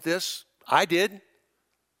grew up with this. I did.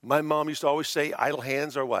 My mom used to always say, idle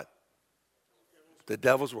hands are what? The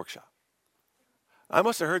devil's workshop. I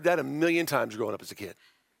must have heard that a million times growing up as a kid.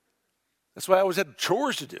 That's why I always had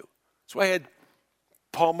chores to do. That's why I had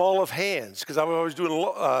palm-olive hands, because I was always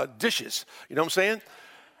doing dishes. You know what I'm saying?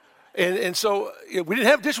 And so we didn't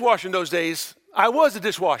have dishwasher in those days. I was a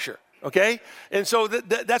dishwasher, okay? And so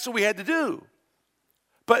that's what we had to do.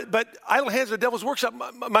 But idle hands are the devil's workshop.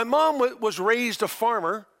 My mom was raised a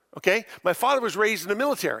farmer, okay? My father was raised in the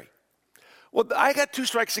military. Well, I got 2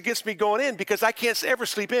 strikes against me going in because I can't ever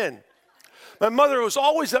sleep in. My mother was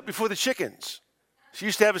always up before the chickens. She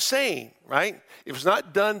used to have a saying, right? If it's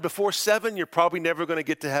not done before 7, you're probably never going to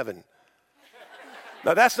get to heaven.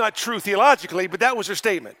 Now, that's not true theologically, but that was her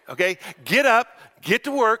statement, okay? Get up, get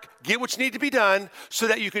to work, get what you need to be done so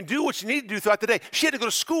that you can do what you need to do throughout the day. She had to go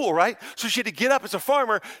to school, right? So she had to get up as a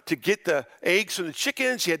farmer to get the eggs from the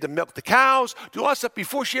chickens. She had to milk the cows, do all that stuff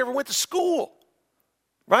before she ever went to school,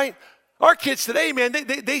 right? Our kids today, man,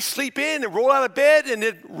 they sleep in and roll out of bed and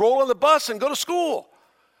then roll on the bus and go to school.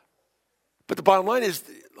 But the bottom line is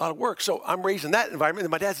a lot of work. So I'm raised in that environment,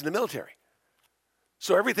 and my dad's in the military.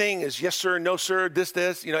 So everything is yes, sir, no, sir,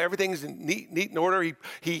 this, you know, everything's in neat in order.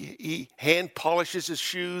 He hand polishes his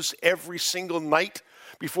shoes every single night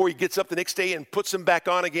before he gets up the next day and puts them back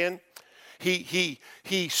on again. He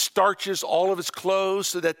starches all of his clothes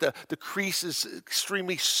so that the crease is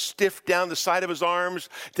extremely stiff down the side of his arms,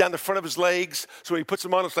 down the front of his legs. So when he puts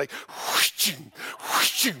them on, it's like, whoosh,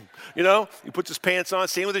 whoosh, you know? He puts his pants on,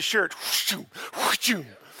 same with his shirt, whoosh, whoosh,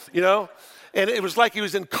 you know? And it was like he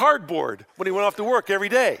was in cardboard when he went off to work every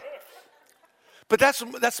day. But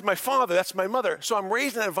that's my father, that's my mother. So I'm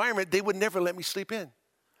raised in that environment, they would never let me sleep in.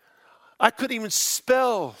 I couldn't even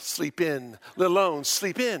spell sleep in, let alone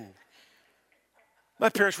sleep in. My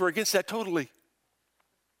parents were against that totally.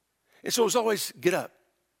 And so it was always get up,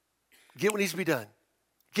 get what needs to be done,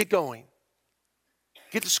 get going,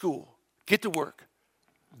 get to school, get to work,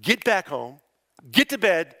 get back home, get to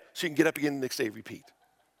bed so you can get up again the next day and repeat.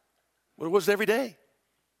 Well, it was every day.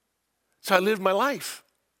 So I lived my life.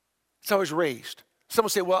 That's how I was raised. Someone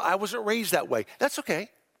say, well, I wasn't raised that way. That's okay.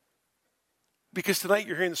 Because tonight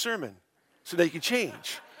you're hearing the sermon so that you can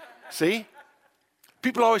change. See?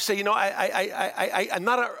 People always say, you know, I'm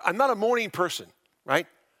not a morning person, right?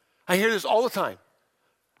 I hear this all the time.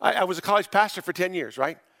 I was a college pastor for 10 years,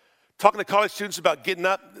 right? Talking to college students about getting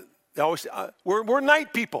up, they always say, we're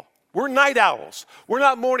night people. We're night owls. We're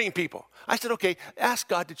not morning people. I said, okay, ask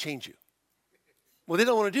God to change you. Well, they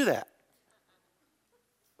don't want to do that.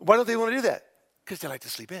 Why don't they want to do that? Because they like to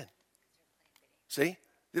sleep in. See?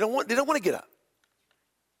 They don't want to get up.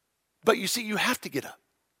 But you see, you have to get up.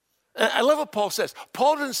 And I love what Paul says.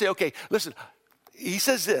 Paul doesn't say, okay, listen, he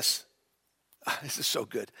says this. This is so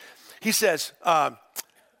good. He says, for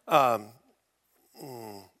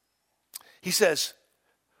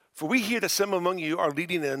we hear that some among you are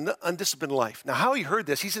leading an undisciplined life. Now, how he heard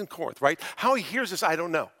this, he's in Corinth, right? How he hears this, I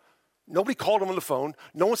don't know. Nobody called him on the phone.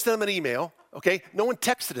 No one sent him an email, okay? No one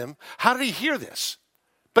texted him. How did he hear this?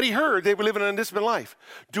 But he heard they were living an undisciplined life,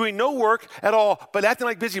 doing no work at all, but acting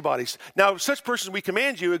like busybodies. Now, such persons we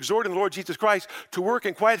command you, exhorting the Lord Jesus Christ, to work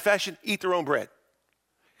in quiet fashion, eat their own bread.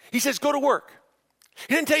 He says, go to work.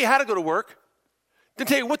 He didn't tell you how to go to work. Didn't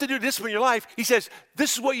tell you what to do to discipline your life. He says,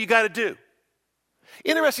 this is what you got to do.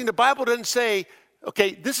 Interesting, the Bible doesn't say,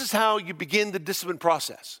 okay, this is how you begin the discipline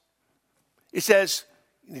process. It says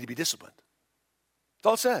you need to be disciplined. That's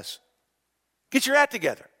all it says. Get your act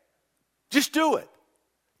together. Just do it.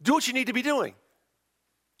 Do what you need to be doing.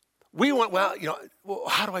 We want,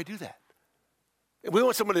 how do I do that? We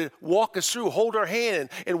want someone to walk us through, hold our hand,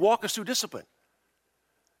 and walk us through discipline.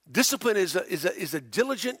 Discipline is a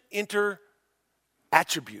diligent inner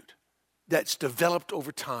attribute that's developed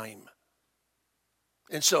over time.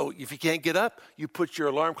 And so if you can't get up, you put your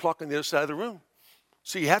alarm clock on the other side of the room.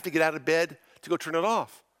 So you have to get out of bed to go turn it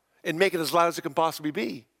off and make it as loud as it can possibly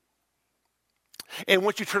be. And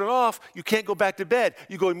once you turn it off, you can't go back to bed.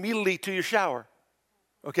 You go immediately to your shower.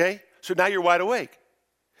 Okay? So now you're wide awake.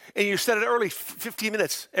 And you set it early, 15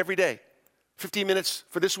 minutes every day. 15 minutes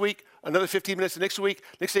for this week, another 15 minutes the next week.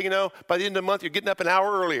 Next thing you know, by the end of the month, you're getting up an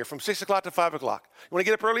hour earlier, from 6 o'clock to 5 o'clock. You want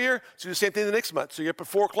to get up earlier? So do the same thing the next month. So you're up at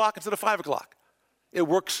 4 o'clock instead of 5 o'clock. It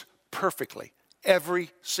works perfectly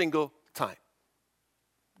every single time.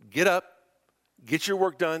 Get up, get your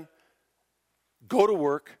work done, go to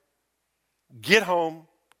work, get home,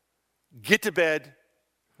 get to bed,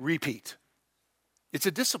 repeat. It's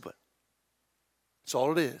a discipline. That's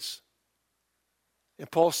all it is. And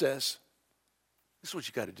Paul says, this is what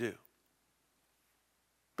you got to do.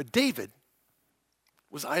 But David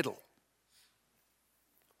was idle.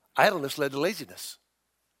 Idleness led to laziness.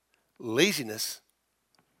 Laziness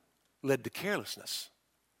led to carelessness.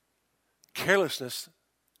 Carelessness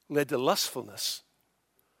led to lustfulness.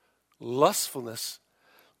 Lustfulness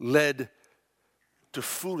led to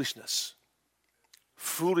foolishness.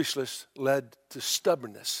 Foolishness led to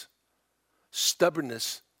stubbornness.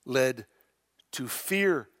 Stubbornness led to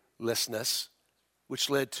fearlessness, which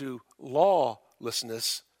led to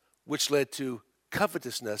lawlessness, which led to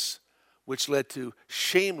covetousness, which led to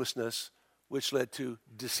shamelessness, which led to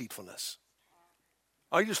deceitfulness.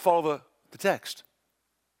 You just follow the text.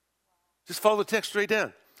 Just follow the text straight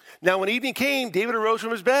down. Now, when evening came, David arose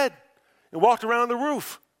from his bed and walked around the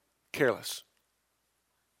roof, careless.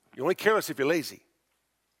 You're only careless if you're lazy.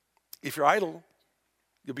 If you're idle,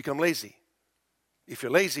 you'll become lazy. If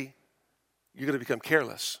you're lazy, you're going to become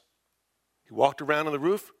careless. He walked around on the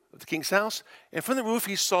roof of the king's house, and from the roof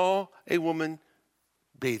he saw a woman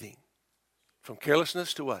bathing. From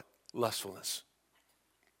carelessness to what? Lustfulness.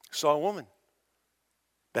 He saw a woman,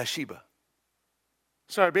 Bathsheba.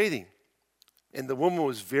 Saw her bathing. And the woman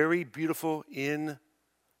was very beautiful in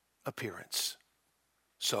appearance.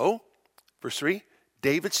 So, verse 3,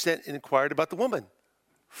 David sent and inquired about the woman.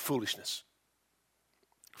 Foolishness.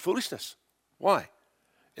 Foolishness. Why?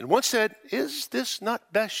 And one said, is this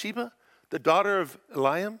not Bathsheba, the daughter of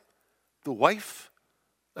Eliam, the wife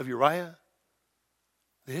of Uriah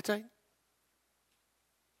the Hittite?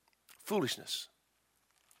 Foolishness.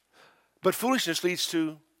 But foolishness leads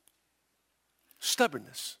to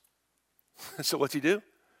stubbornness. So what's he do?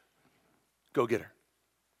 Go get her.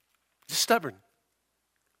 Just stubborn.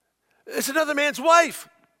 It's another man's wife.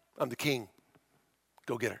 I'm the king.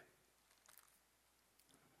 Go get her.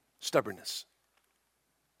 Stubbornness.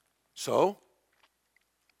 So,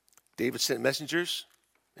 David sent messengers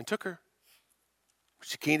and took her. When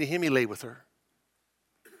she came to him, he lay with her.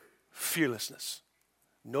 Fearlessness.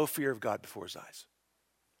 No fear of God before his eyes.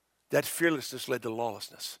 That fearlessness led to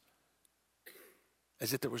lawlessness.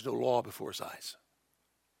 As if there was no law before his eyes.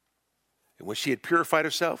 And when she had purified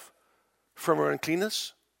herself from her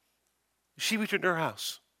uncleanness, she returned to her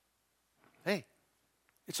house. Hey,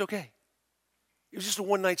 it's okay. It was just a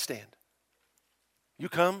one-night stand. You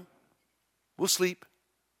come, we'll sleep,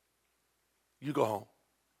 you go home.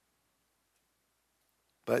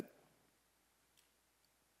 But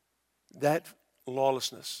that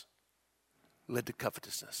lawlessness led to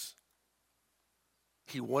covetousness.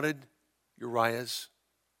 He wanted Uriah's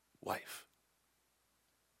wife.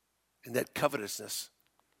 And that covetousness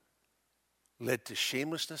led to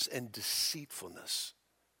shamelessness and deceitfulness.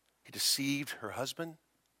 He deceived her husband.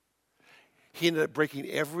 He ended up breaking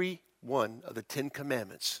every one of the 10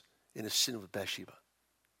 commandments in his sin with Bathsheba.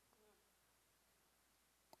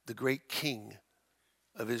 The great king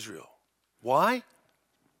of Israel. Why?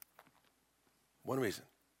 One reason.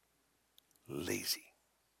 Lazy.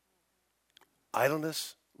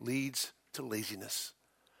 Idleness leads to laziness.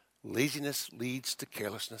 Laziness leads to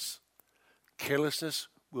carelessness. Carelessness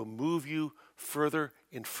will move you further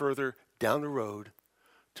and further down the road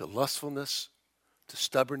to lustfulness, to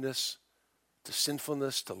stubbornness, to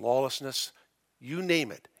sinfulness, to lawlessness. You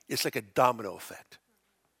name it. It's like a domino effect.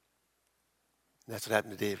 And that's what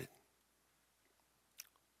happened to David.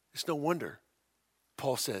 It's no wonder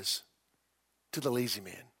Paul says to the lazy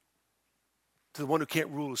man, to the one who can't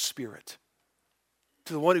rule his spirit,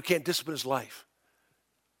 to the one who can't discipline his life,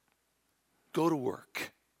 go to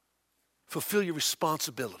work, Fulfill your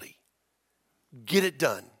responsibility. Get it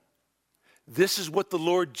done. This is what the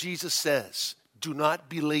Lord Jesus says. Do not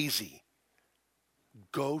be lazy.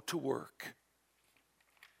 Go to work.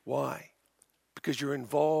 Why? Because you're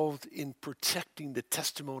involved in protecting the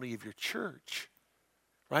testimony of your church,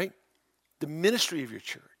 right? The ministry of your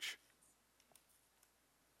church.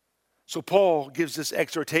 So Paul gives this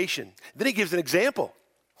exhortation. Then he gives an example.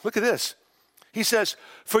 Look at this. He says,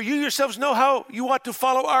 for you yourselves know how you ought to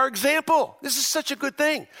follow our example. This is such a good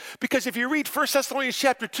thing. Because if you read 1 Thessalonians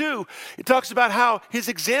chapter 2, it talks about how his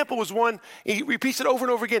example was one, he repeats it over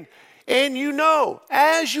and over again. And you know,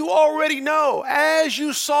 as you already know, as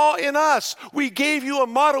you saw in us, we gave you a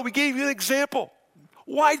model, we gave you an example.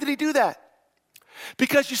 Why did he do that?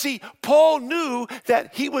 Because you see, Paul knew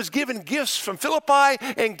that he was given gifts from Philippi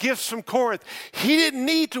and gifts from Corinth. He didn't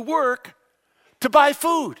need to work to buy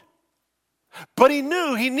food. But he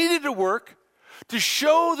knew he needed to work to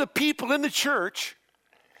show the people in the church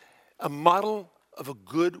a model of a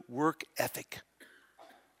good work ethic.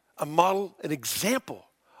 A model, an example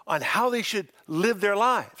on how they should live their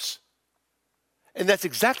lives. And that's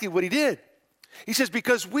exactly what he did. He says,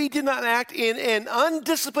 because we did not act in an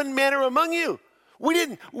undisciplined manner among you. We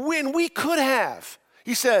didn't, when we could have,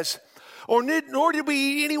 he says, nor did we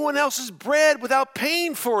eat anyone else's bread without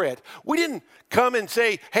paying for it. We didn't come and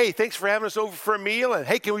say, hey, thanks for having us over for a meal, and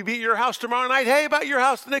hey, can we be at your house tomorrow night? Hey, about your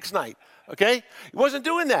house the next night, okay? He wasn't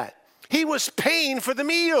doing that. He was paying for the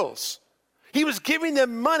meals. He was giving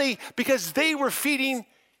them money because they were feeding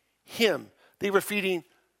him. They were feeding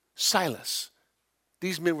Silas.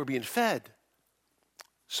 These men were being fed,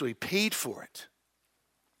 so he paid for it.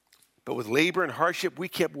 But with labor and hardship, we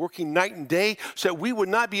kept working night and day so that we would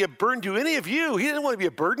not be a burden to any of you. He didn't want to be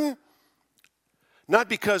a burden. Not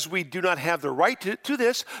because we do not have the right to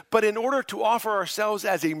this, but in order to offer ourselves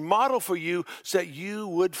as a model for you so that you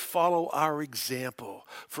would follow our example.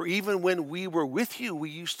 For even when we were with you, we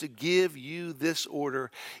used to give you this order.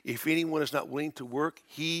 If anyone is not willing to work,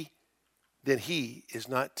 then he is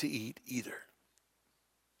not to eat either.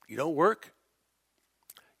 You don't work,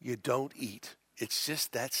 you don't eat. It's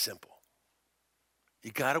just that simple. You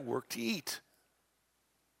got to work to eat.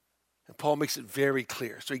 And Paul makes it very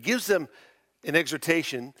clear. So he gives them an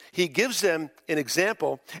exhortation, he gives them an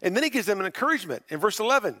example, and then he gives them an encouragement in verse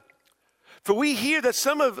 11. For we hear that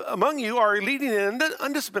some among you are leading an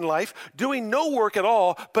undisciplined life, doing no work at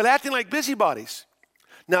all, but acting like busybodies.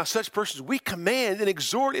 Now such persons we command and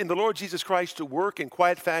exhort in the Lord Jesus Christ to work in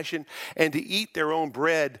quiet fashion and to eat their own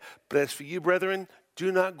bread. But as for you, brethren,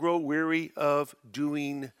 do not grow weary of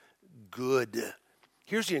doing good.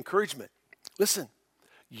 Here's the encouragement. Listen,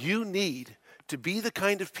 you need to be the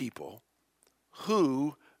kind of people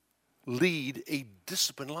who lead a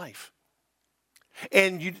disciplined life.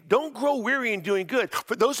 And you don't grow weary in doing good.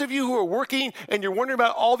 For those of you who are working and you're wondering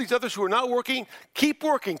about all these others who are not working, keep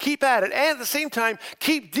working, keep at it. And at the same time,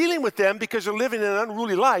 keep dealing with them because they're living an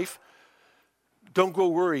unruly life. Don't grow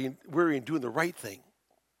weary in doing the right thing.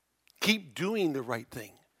 Keep doing the right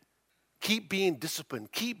thing. Keep being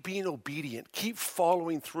disciplined. Keep being obedient. Keep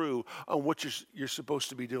following through on what you're supposed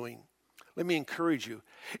to be doing. Let me encourage you.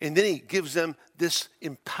 And then he gives them this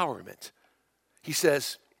empowerment. He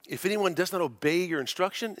says, if anyone does not obey your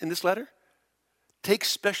instruction in this letter, take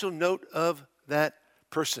special note of that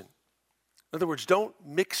person. In other words, don't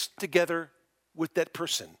mix together with that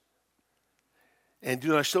person and do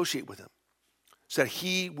not associate with him so that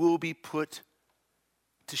he will be put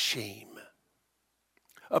to shame.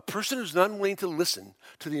 A person who's not willing to listen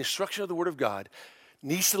to the instruction of the Word of God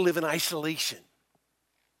needs to live in isolation.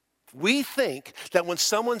 We think that when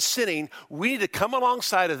someone's sinning, we need to come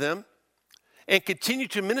alongside of them and continue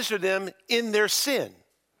to minister to them in their sin.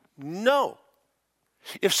 No.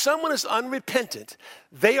 If someone is unrepentant,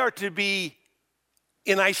 they are to be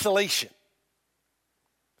in isolation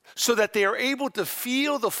so that they are able to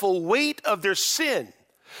feel the full weight of their sin.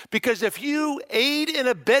 Because if you aid and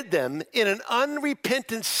abet them in an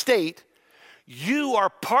unrepentant state, you are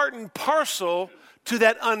part and parcel to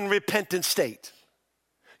that unrepentant state.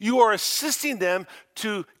 You are assisting them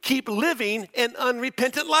to keep living an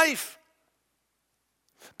unrepentant life.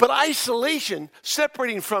 But isolation,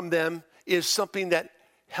 separating from them, is something that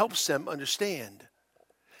helps them understand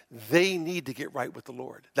they need to get right with the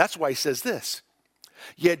Lord. That's why he says this.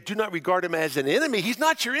 Yet do not regard him as an enemy. He's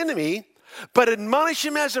not your enemy. But admonish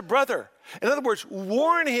him as a brother. In other words,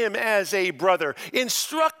 warn him as a brother.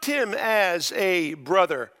 Instruct him as a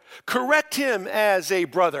brother. Correct him as a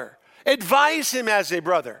brother. Advise him as a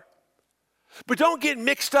brother. But don't get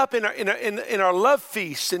mixed up in our love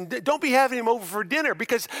feasts, and don't be having him over for dinner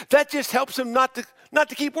because that just helps him not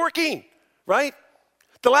to keep working, right?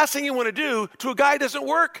 The last thing you want to do to a guy who doesn't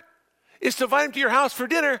work is to invite him to your house for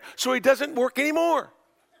dinner so he doesn't work anymore.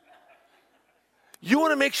 You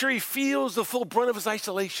want to make sure he feels the full brunt of his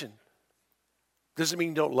isolation. Doesn't mean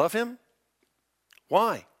you don't love him.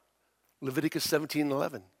 Why? Leviticus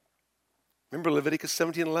 17:11. Remember Leviticus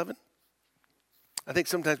 17:11? I think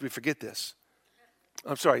sometimes we forget this.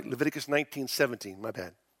 I'm sorry, Leviticus 19:17, my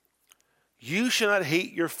bad. You shall not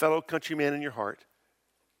hate your fellow countryman in your heart.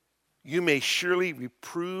 You may surely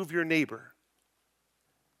reprove your neighbor,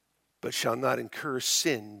 but shall not incur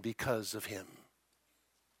sin because of him.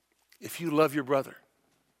 If you love your brother,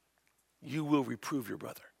 you will reprove your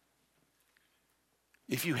brother.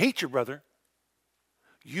 If you hate your brother,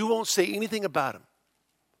 you won't say anything about him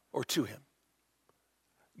or to him.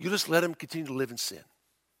 You just let him continue to live in sin.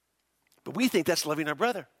 But we think that's loving our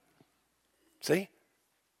brother. See?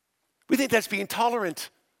 We think that's being tolerant.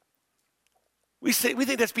 We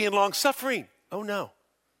think that's being long-suffering. Oh, no.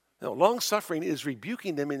 No, long-suffering is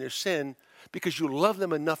rebuking them in their sin because you love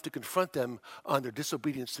them enough to confront them on their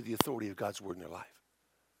disobedience to the authority of God's word in their life.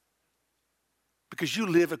 Because you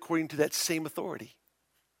live according to that same authority.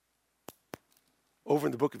 Over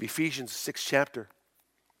in the book of Ephesians, 6th chapter,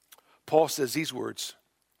 Paul says these words.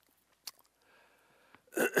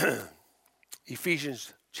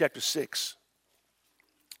 Ephesians chapter 6.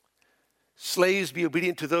 Slaves, be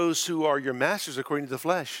obedient to those who are your masters according to the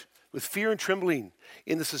flesh, with fear and trembling,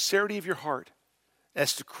 in the sincerity of your heart,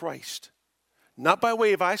 as to Christ, not by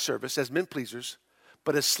way of eye service as men pleasers,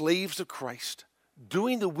 but as slaves of Christ,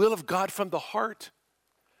 doing the will of God from the heart,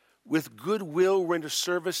 with good will render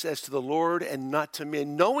service as to the Lord and not to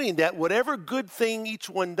men, knowing that whatever good thing each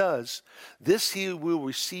one does, this he will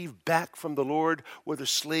receive back from the Lord, whether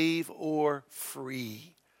slave or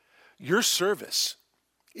free. Your service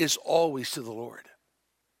is always to the Lord.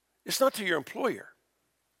 It's not to your employer.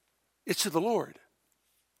 It's to the Lord.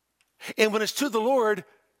 And when it's to the Lord,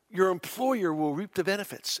 your employer will reap the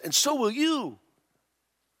benefits, and so will you.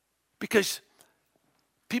 Because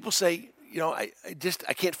people say,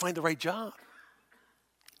 I can't find the right job.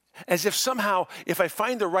 As if somehow, if I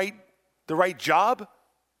find the right job,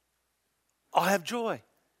 I'll have joy.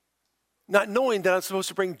 Not knowing that I'm supposed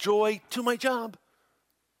to bring joy to my job.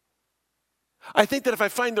 I think that if I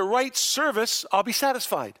find the right service, I'll be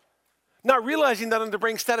satisfied. Not realizing that I'm to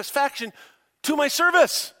bring satisfaction to my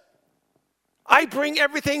service. I bring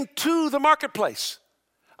everything to the marketplace.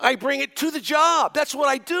 I bring it to the job. That's what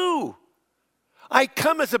I do. I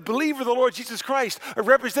come as a believer of the Lord Jesus Christ, a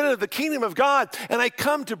representative of the kingdom of God, and I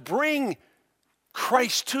come to bring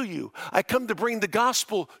Christ to you. I come to bring the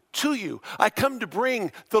gospel to you. I come to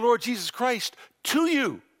bring the Lord Jesus Christ to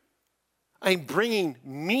you. I'm bringing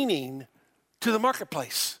meaning to the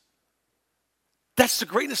marketplace. That's the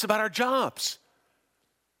greatness about our jobs.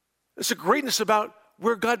 It's the greatness about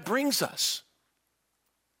where God brings us.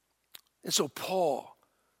 And so Paul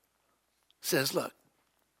says, look,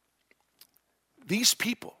 these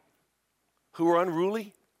people who are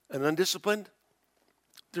unruly and undisciplined,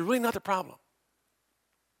 they're really not the problem.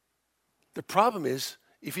 The problem is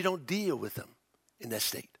if you don't deal with them in that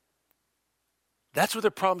state. That's where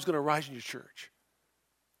the problem's going to arise in your church.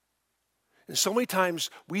 And so many times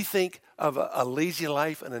we think of a lazy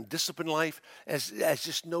life, an undisciplined life as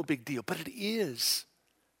just no big deal, but it is.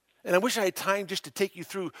 And I wish I had time just to take you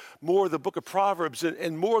through more of the book of Proverbs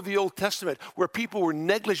and more of the Old Testament where people were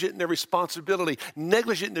negligent in their responsibility,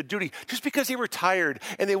 negligent in their duty, just because they were tired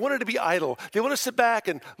and they wanted to be idle. They want to sit back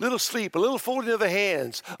and a little sleep, a little folding of the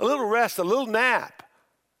hands, a little rest, a little nap.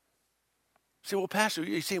 You say, well, Pastor, are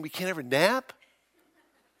you saying we can't ever nap?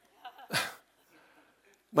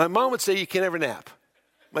 My mom would say you can't ever nap.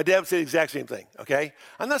 My dad would say the exact same thing, okay?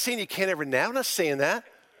 I'm not saying you can't ever nap. I'm not saying that,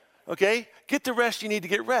 okay? Get the rest you need to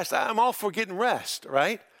get rest. I'm all for getting rest,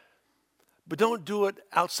 right? But don't do it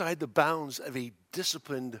outside the bounds of a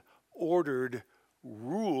disciplined, ordered,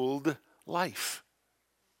 ruled life.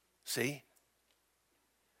 See?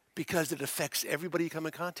 Because it affects everybody you come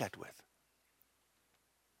in contact with.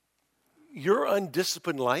 Your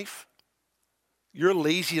undisciplined life, your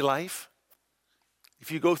lazy life, if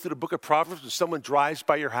you go through the book of Proverbs and someone drives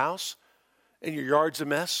by your house and your yard's a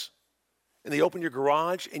mess, and they open your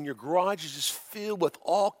garage and your garage is just filled with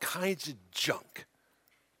all kinds of junk,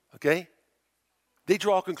 okay? They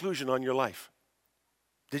draw a conclusion on your life.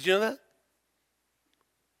 Did you know that?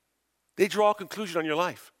 They draw a conclusion on your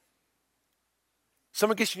life.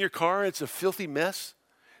 Someone gets in your car and it's a filthy mess.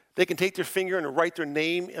 They can take their finger and write their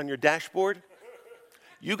name on your dashboard.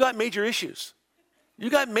 You got major issues. You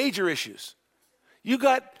got major issues. You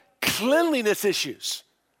got cleanliness issues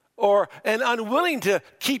and unwilling to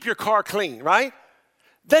keep your car clean, right?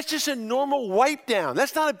 That's just a normal wipe down.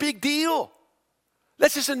 That's not a big deal.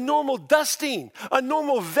 That's just a normal dusting, a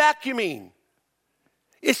normal vacuuming.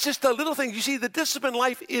 It's just the little things. You see, the disciplined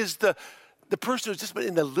life is the person who's disciplined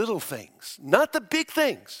in the little things, not the big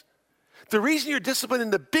things. The reason you're disciplined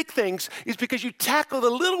in the big things is because you tackle the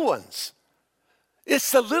little ones.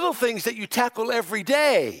 It's the little things that you tackle every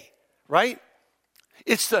day, right?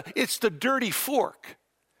 It's the dirty fork.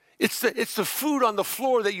 It's the food on the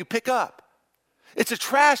floor that you pick up. It's the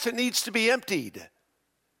trash that needs to be emptied.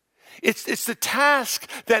 It's the task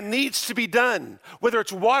that needs to be done, whether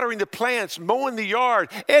it's watering the plants, mowing the yard,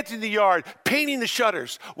 emptying the yard, painting the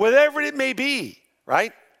shutters, whatever it may be,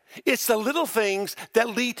 right? It's the little things that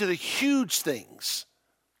lead to the huge things.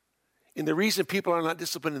 And the reason people are not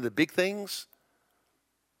disciplined in the big things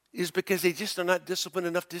is because they just are not disciplined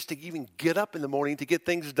enough just to even get up in the morning to get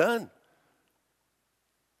things done.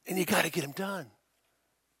 And you got to get them done.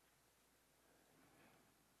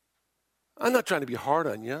 I'm not trying to be hard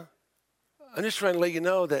on you. I'm just trying to let you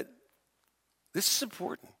know that this is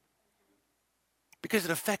important because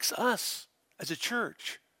it affects us as a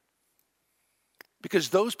church. Because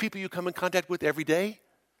those people you come in contact with every day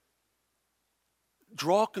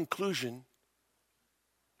draw a conclusion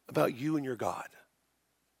about you and your God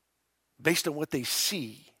based on what they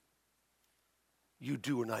see you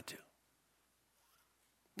do or not do.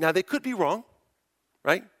 Now, they could be wrong,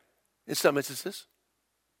 right? In some instances.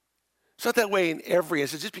 It's not that way in every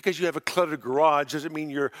instance. Just because you have a cluttered garage doesn't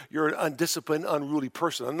mean you're an undisciplined, unruly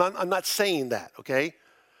person. I'm not saying that, okay?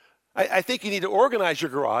 I think you need to organize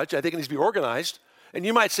your garage. I think it needs to be organized. And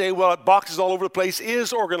you might say, well, boxes all over the place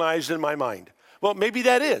is organized in my mind. Well, maybe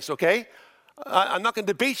that is, okay? I'm not going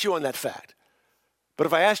to debate you on that fact. But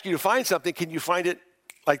if I ask you to find something, can you find it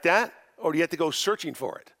like that? Or do you have to go searching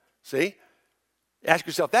for it? See? Ask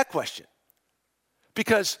yourself that question.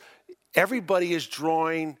 Because everybody is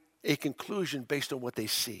drawing a conclusion based on what they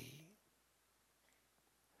see.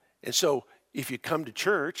 And so if you come to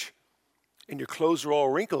church and your clothes are all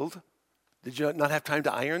wrinkled, did you not have time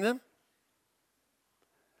to iron them?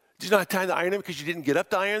 Did you not have time to iron them because you didn't get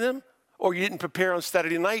up to iron them? Or you didn't prepare on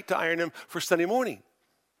Saturday night to iron them for Sunday morning?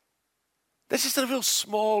 That's just a real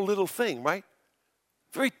small little thing, right?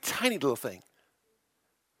 Very tiny little thing.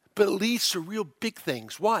 But it leads to real big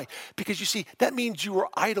things. Why? Because you see, that means you were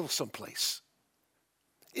idle someplace.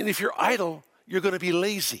 And if you're idle, you're going to be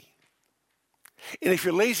lazy. And if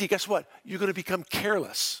you're lazy, guess what? You're going to become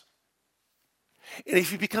careless. And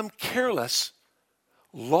if you become careless,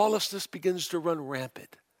 lawlessness begins to run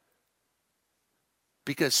rampant.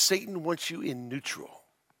 Because Satan wants you in neutral.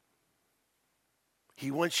 He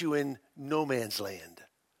wants you in no man's land.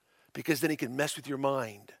 Because then he can mess with your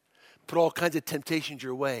mind, put all kinds of temptations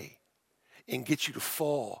your way, and get you to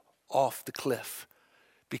fall off the cliff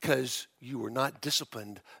because you were not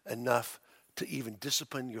disciplined enough to even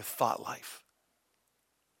discipline your thought life.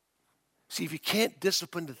 See, if you can't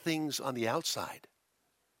discipline the things on the outside,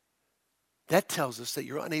 that tells us that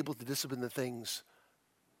you're unable to discipline the things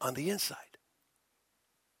on the inside.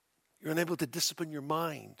 You're unable to discipline your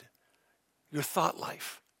mind, your thought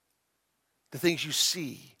life, the things you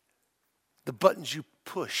see, the buttons you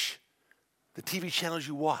push, the TV channels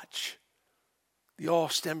you watch. They all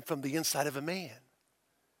stem from the inside of a man.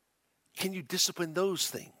 Can you discipline those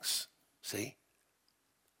things? See?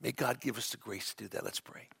 May God give us the grace to do that. Let's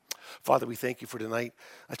pray. Father, we thank you for tonight,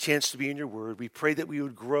 a chance to be in your word. We pray that we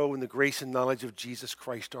would grow in the grace and knowledge of Jesus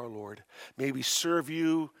Christ our Lord. May we serve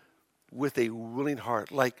you with a willing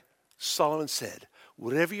heart. Like Solomon said,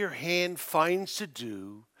 whatever your hand finds to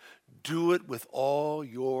do, do it with all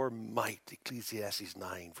your might. Ecclesiastes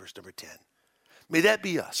 9, verse number 10. May that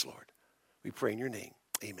be us, Lord. We pray in your name.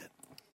 Amen.